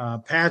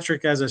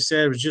Patrick, as I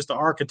said, was just the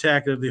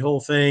architect of the whole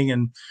thing.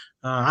 And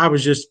I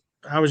was just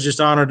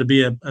honored to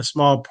be a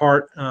small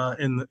part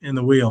in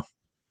the wheel.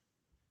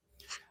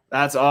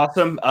 That's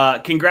awesome.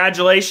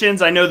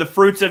 Congratulations. I know the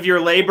fruits of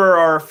your labor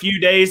are a few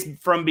days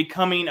from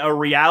becoming a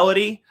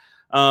reality.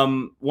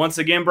 Once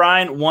again,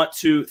 Brian, want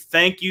to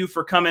thank you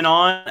for coming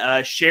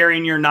on,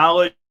 sharing your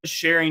knowledge,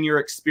 sharing your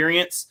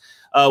experience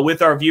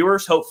with our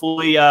viewers.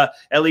 Hopefully, at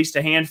least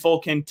a handful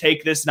can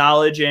take this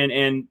knowledge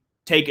and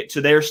take it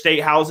to their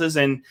state houses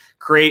and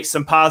create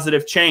some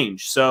positive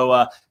change.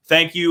 So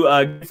thank you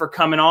for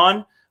coming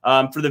on.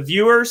 For the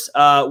viewers,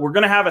 we're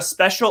going to have a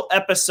special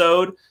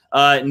episode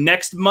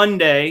next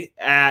Monday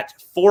at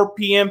 4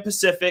 p.m.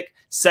 Pacific,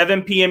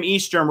 7 p.m.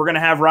 Eastern. We're going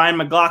to have Ryan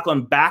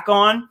McLaughlin back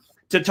on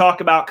to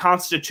talk about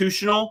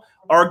constitutional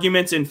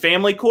arguments in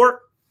family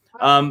court.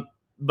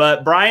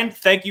 But Brian,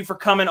 thank you for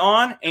coming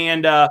on,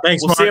 and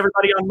Thanks, we'll Mark. see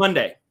everybody on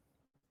Monday.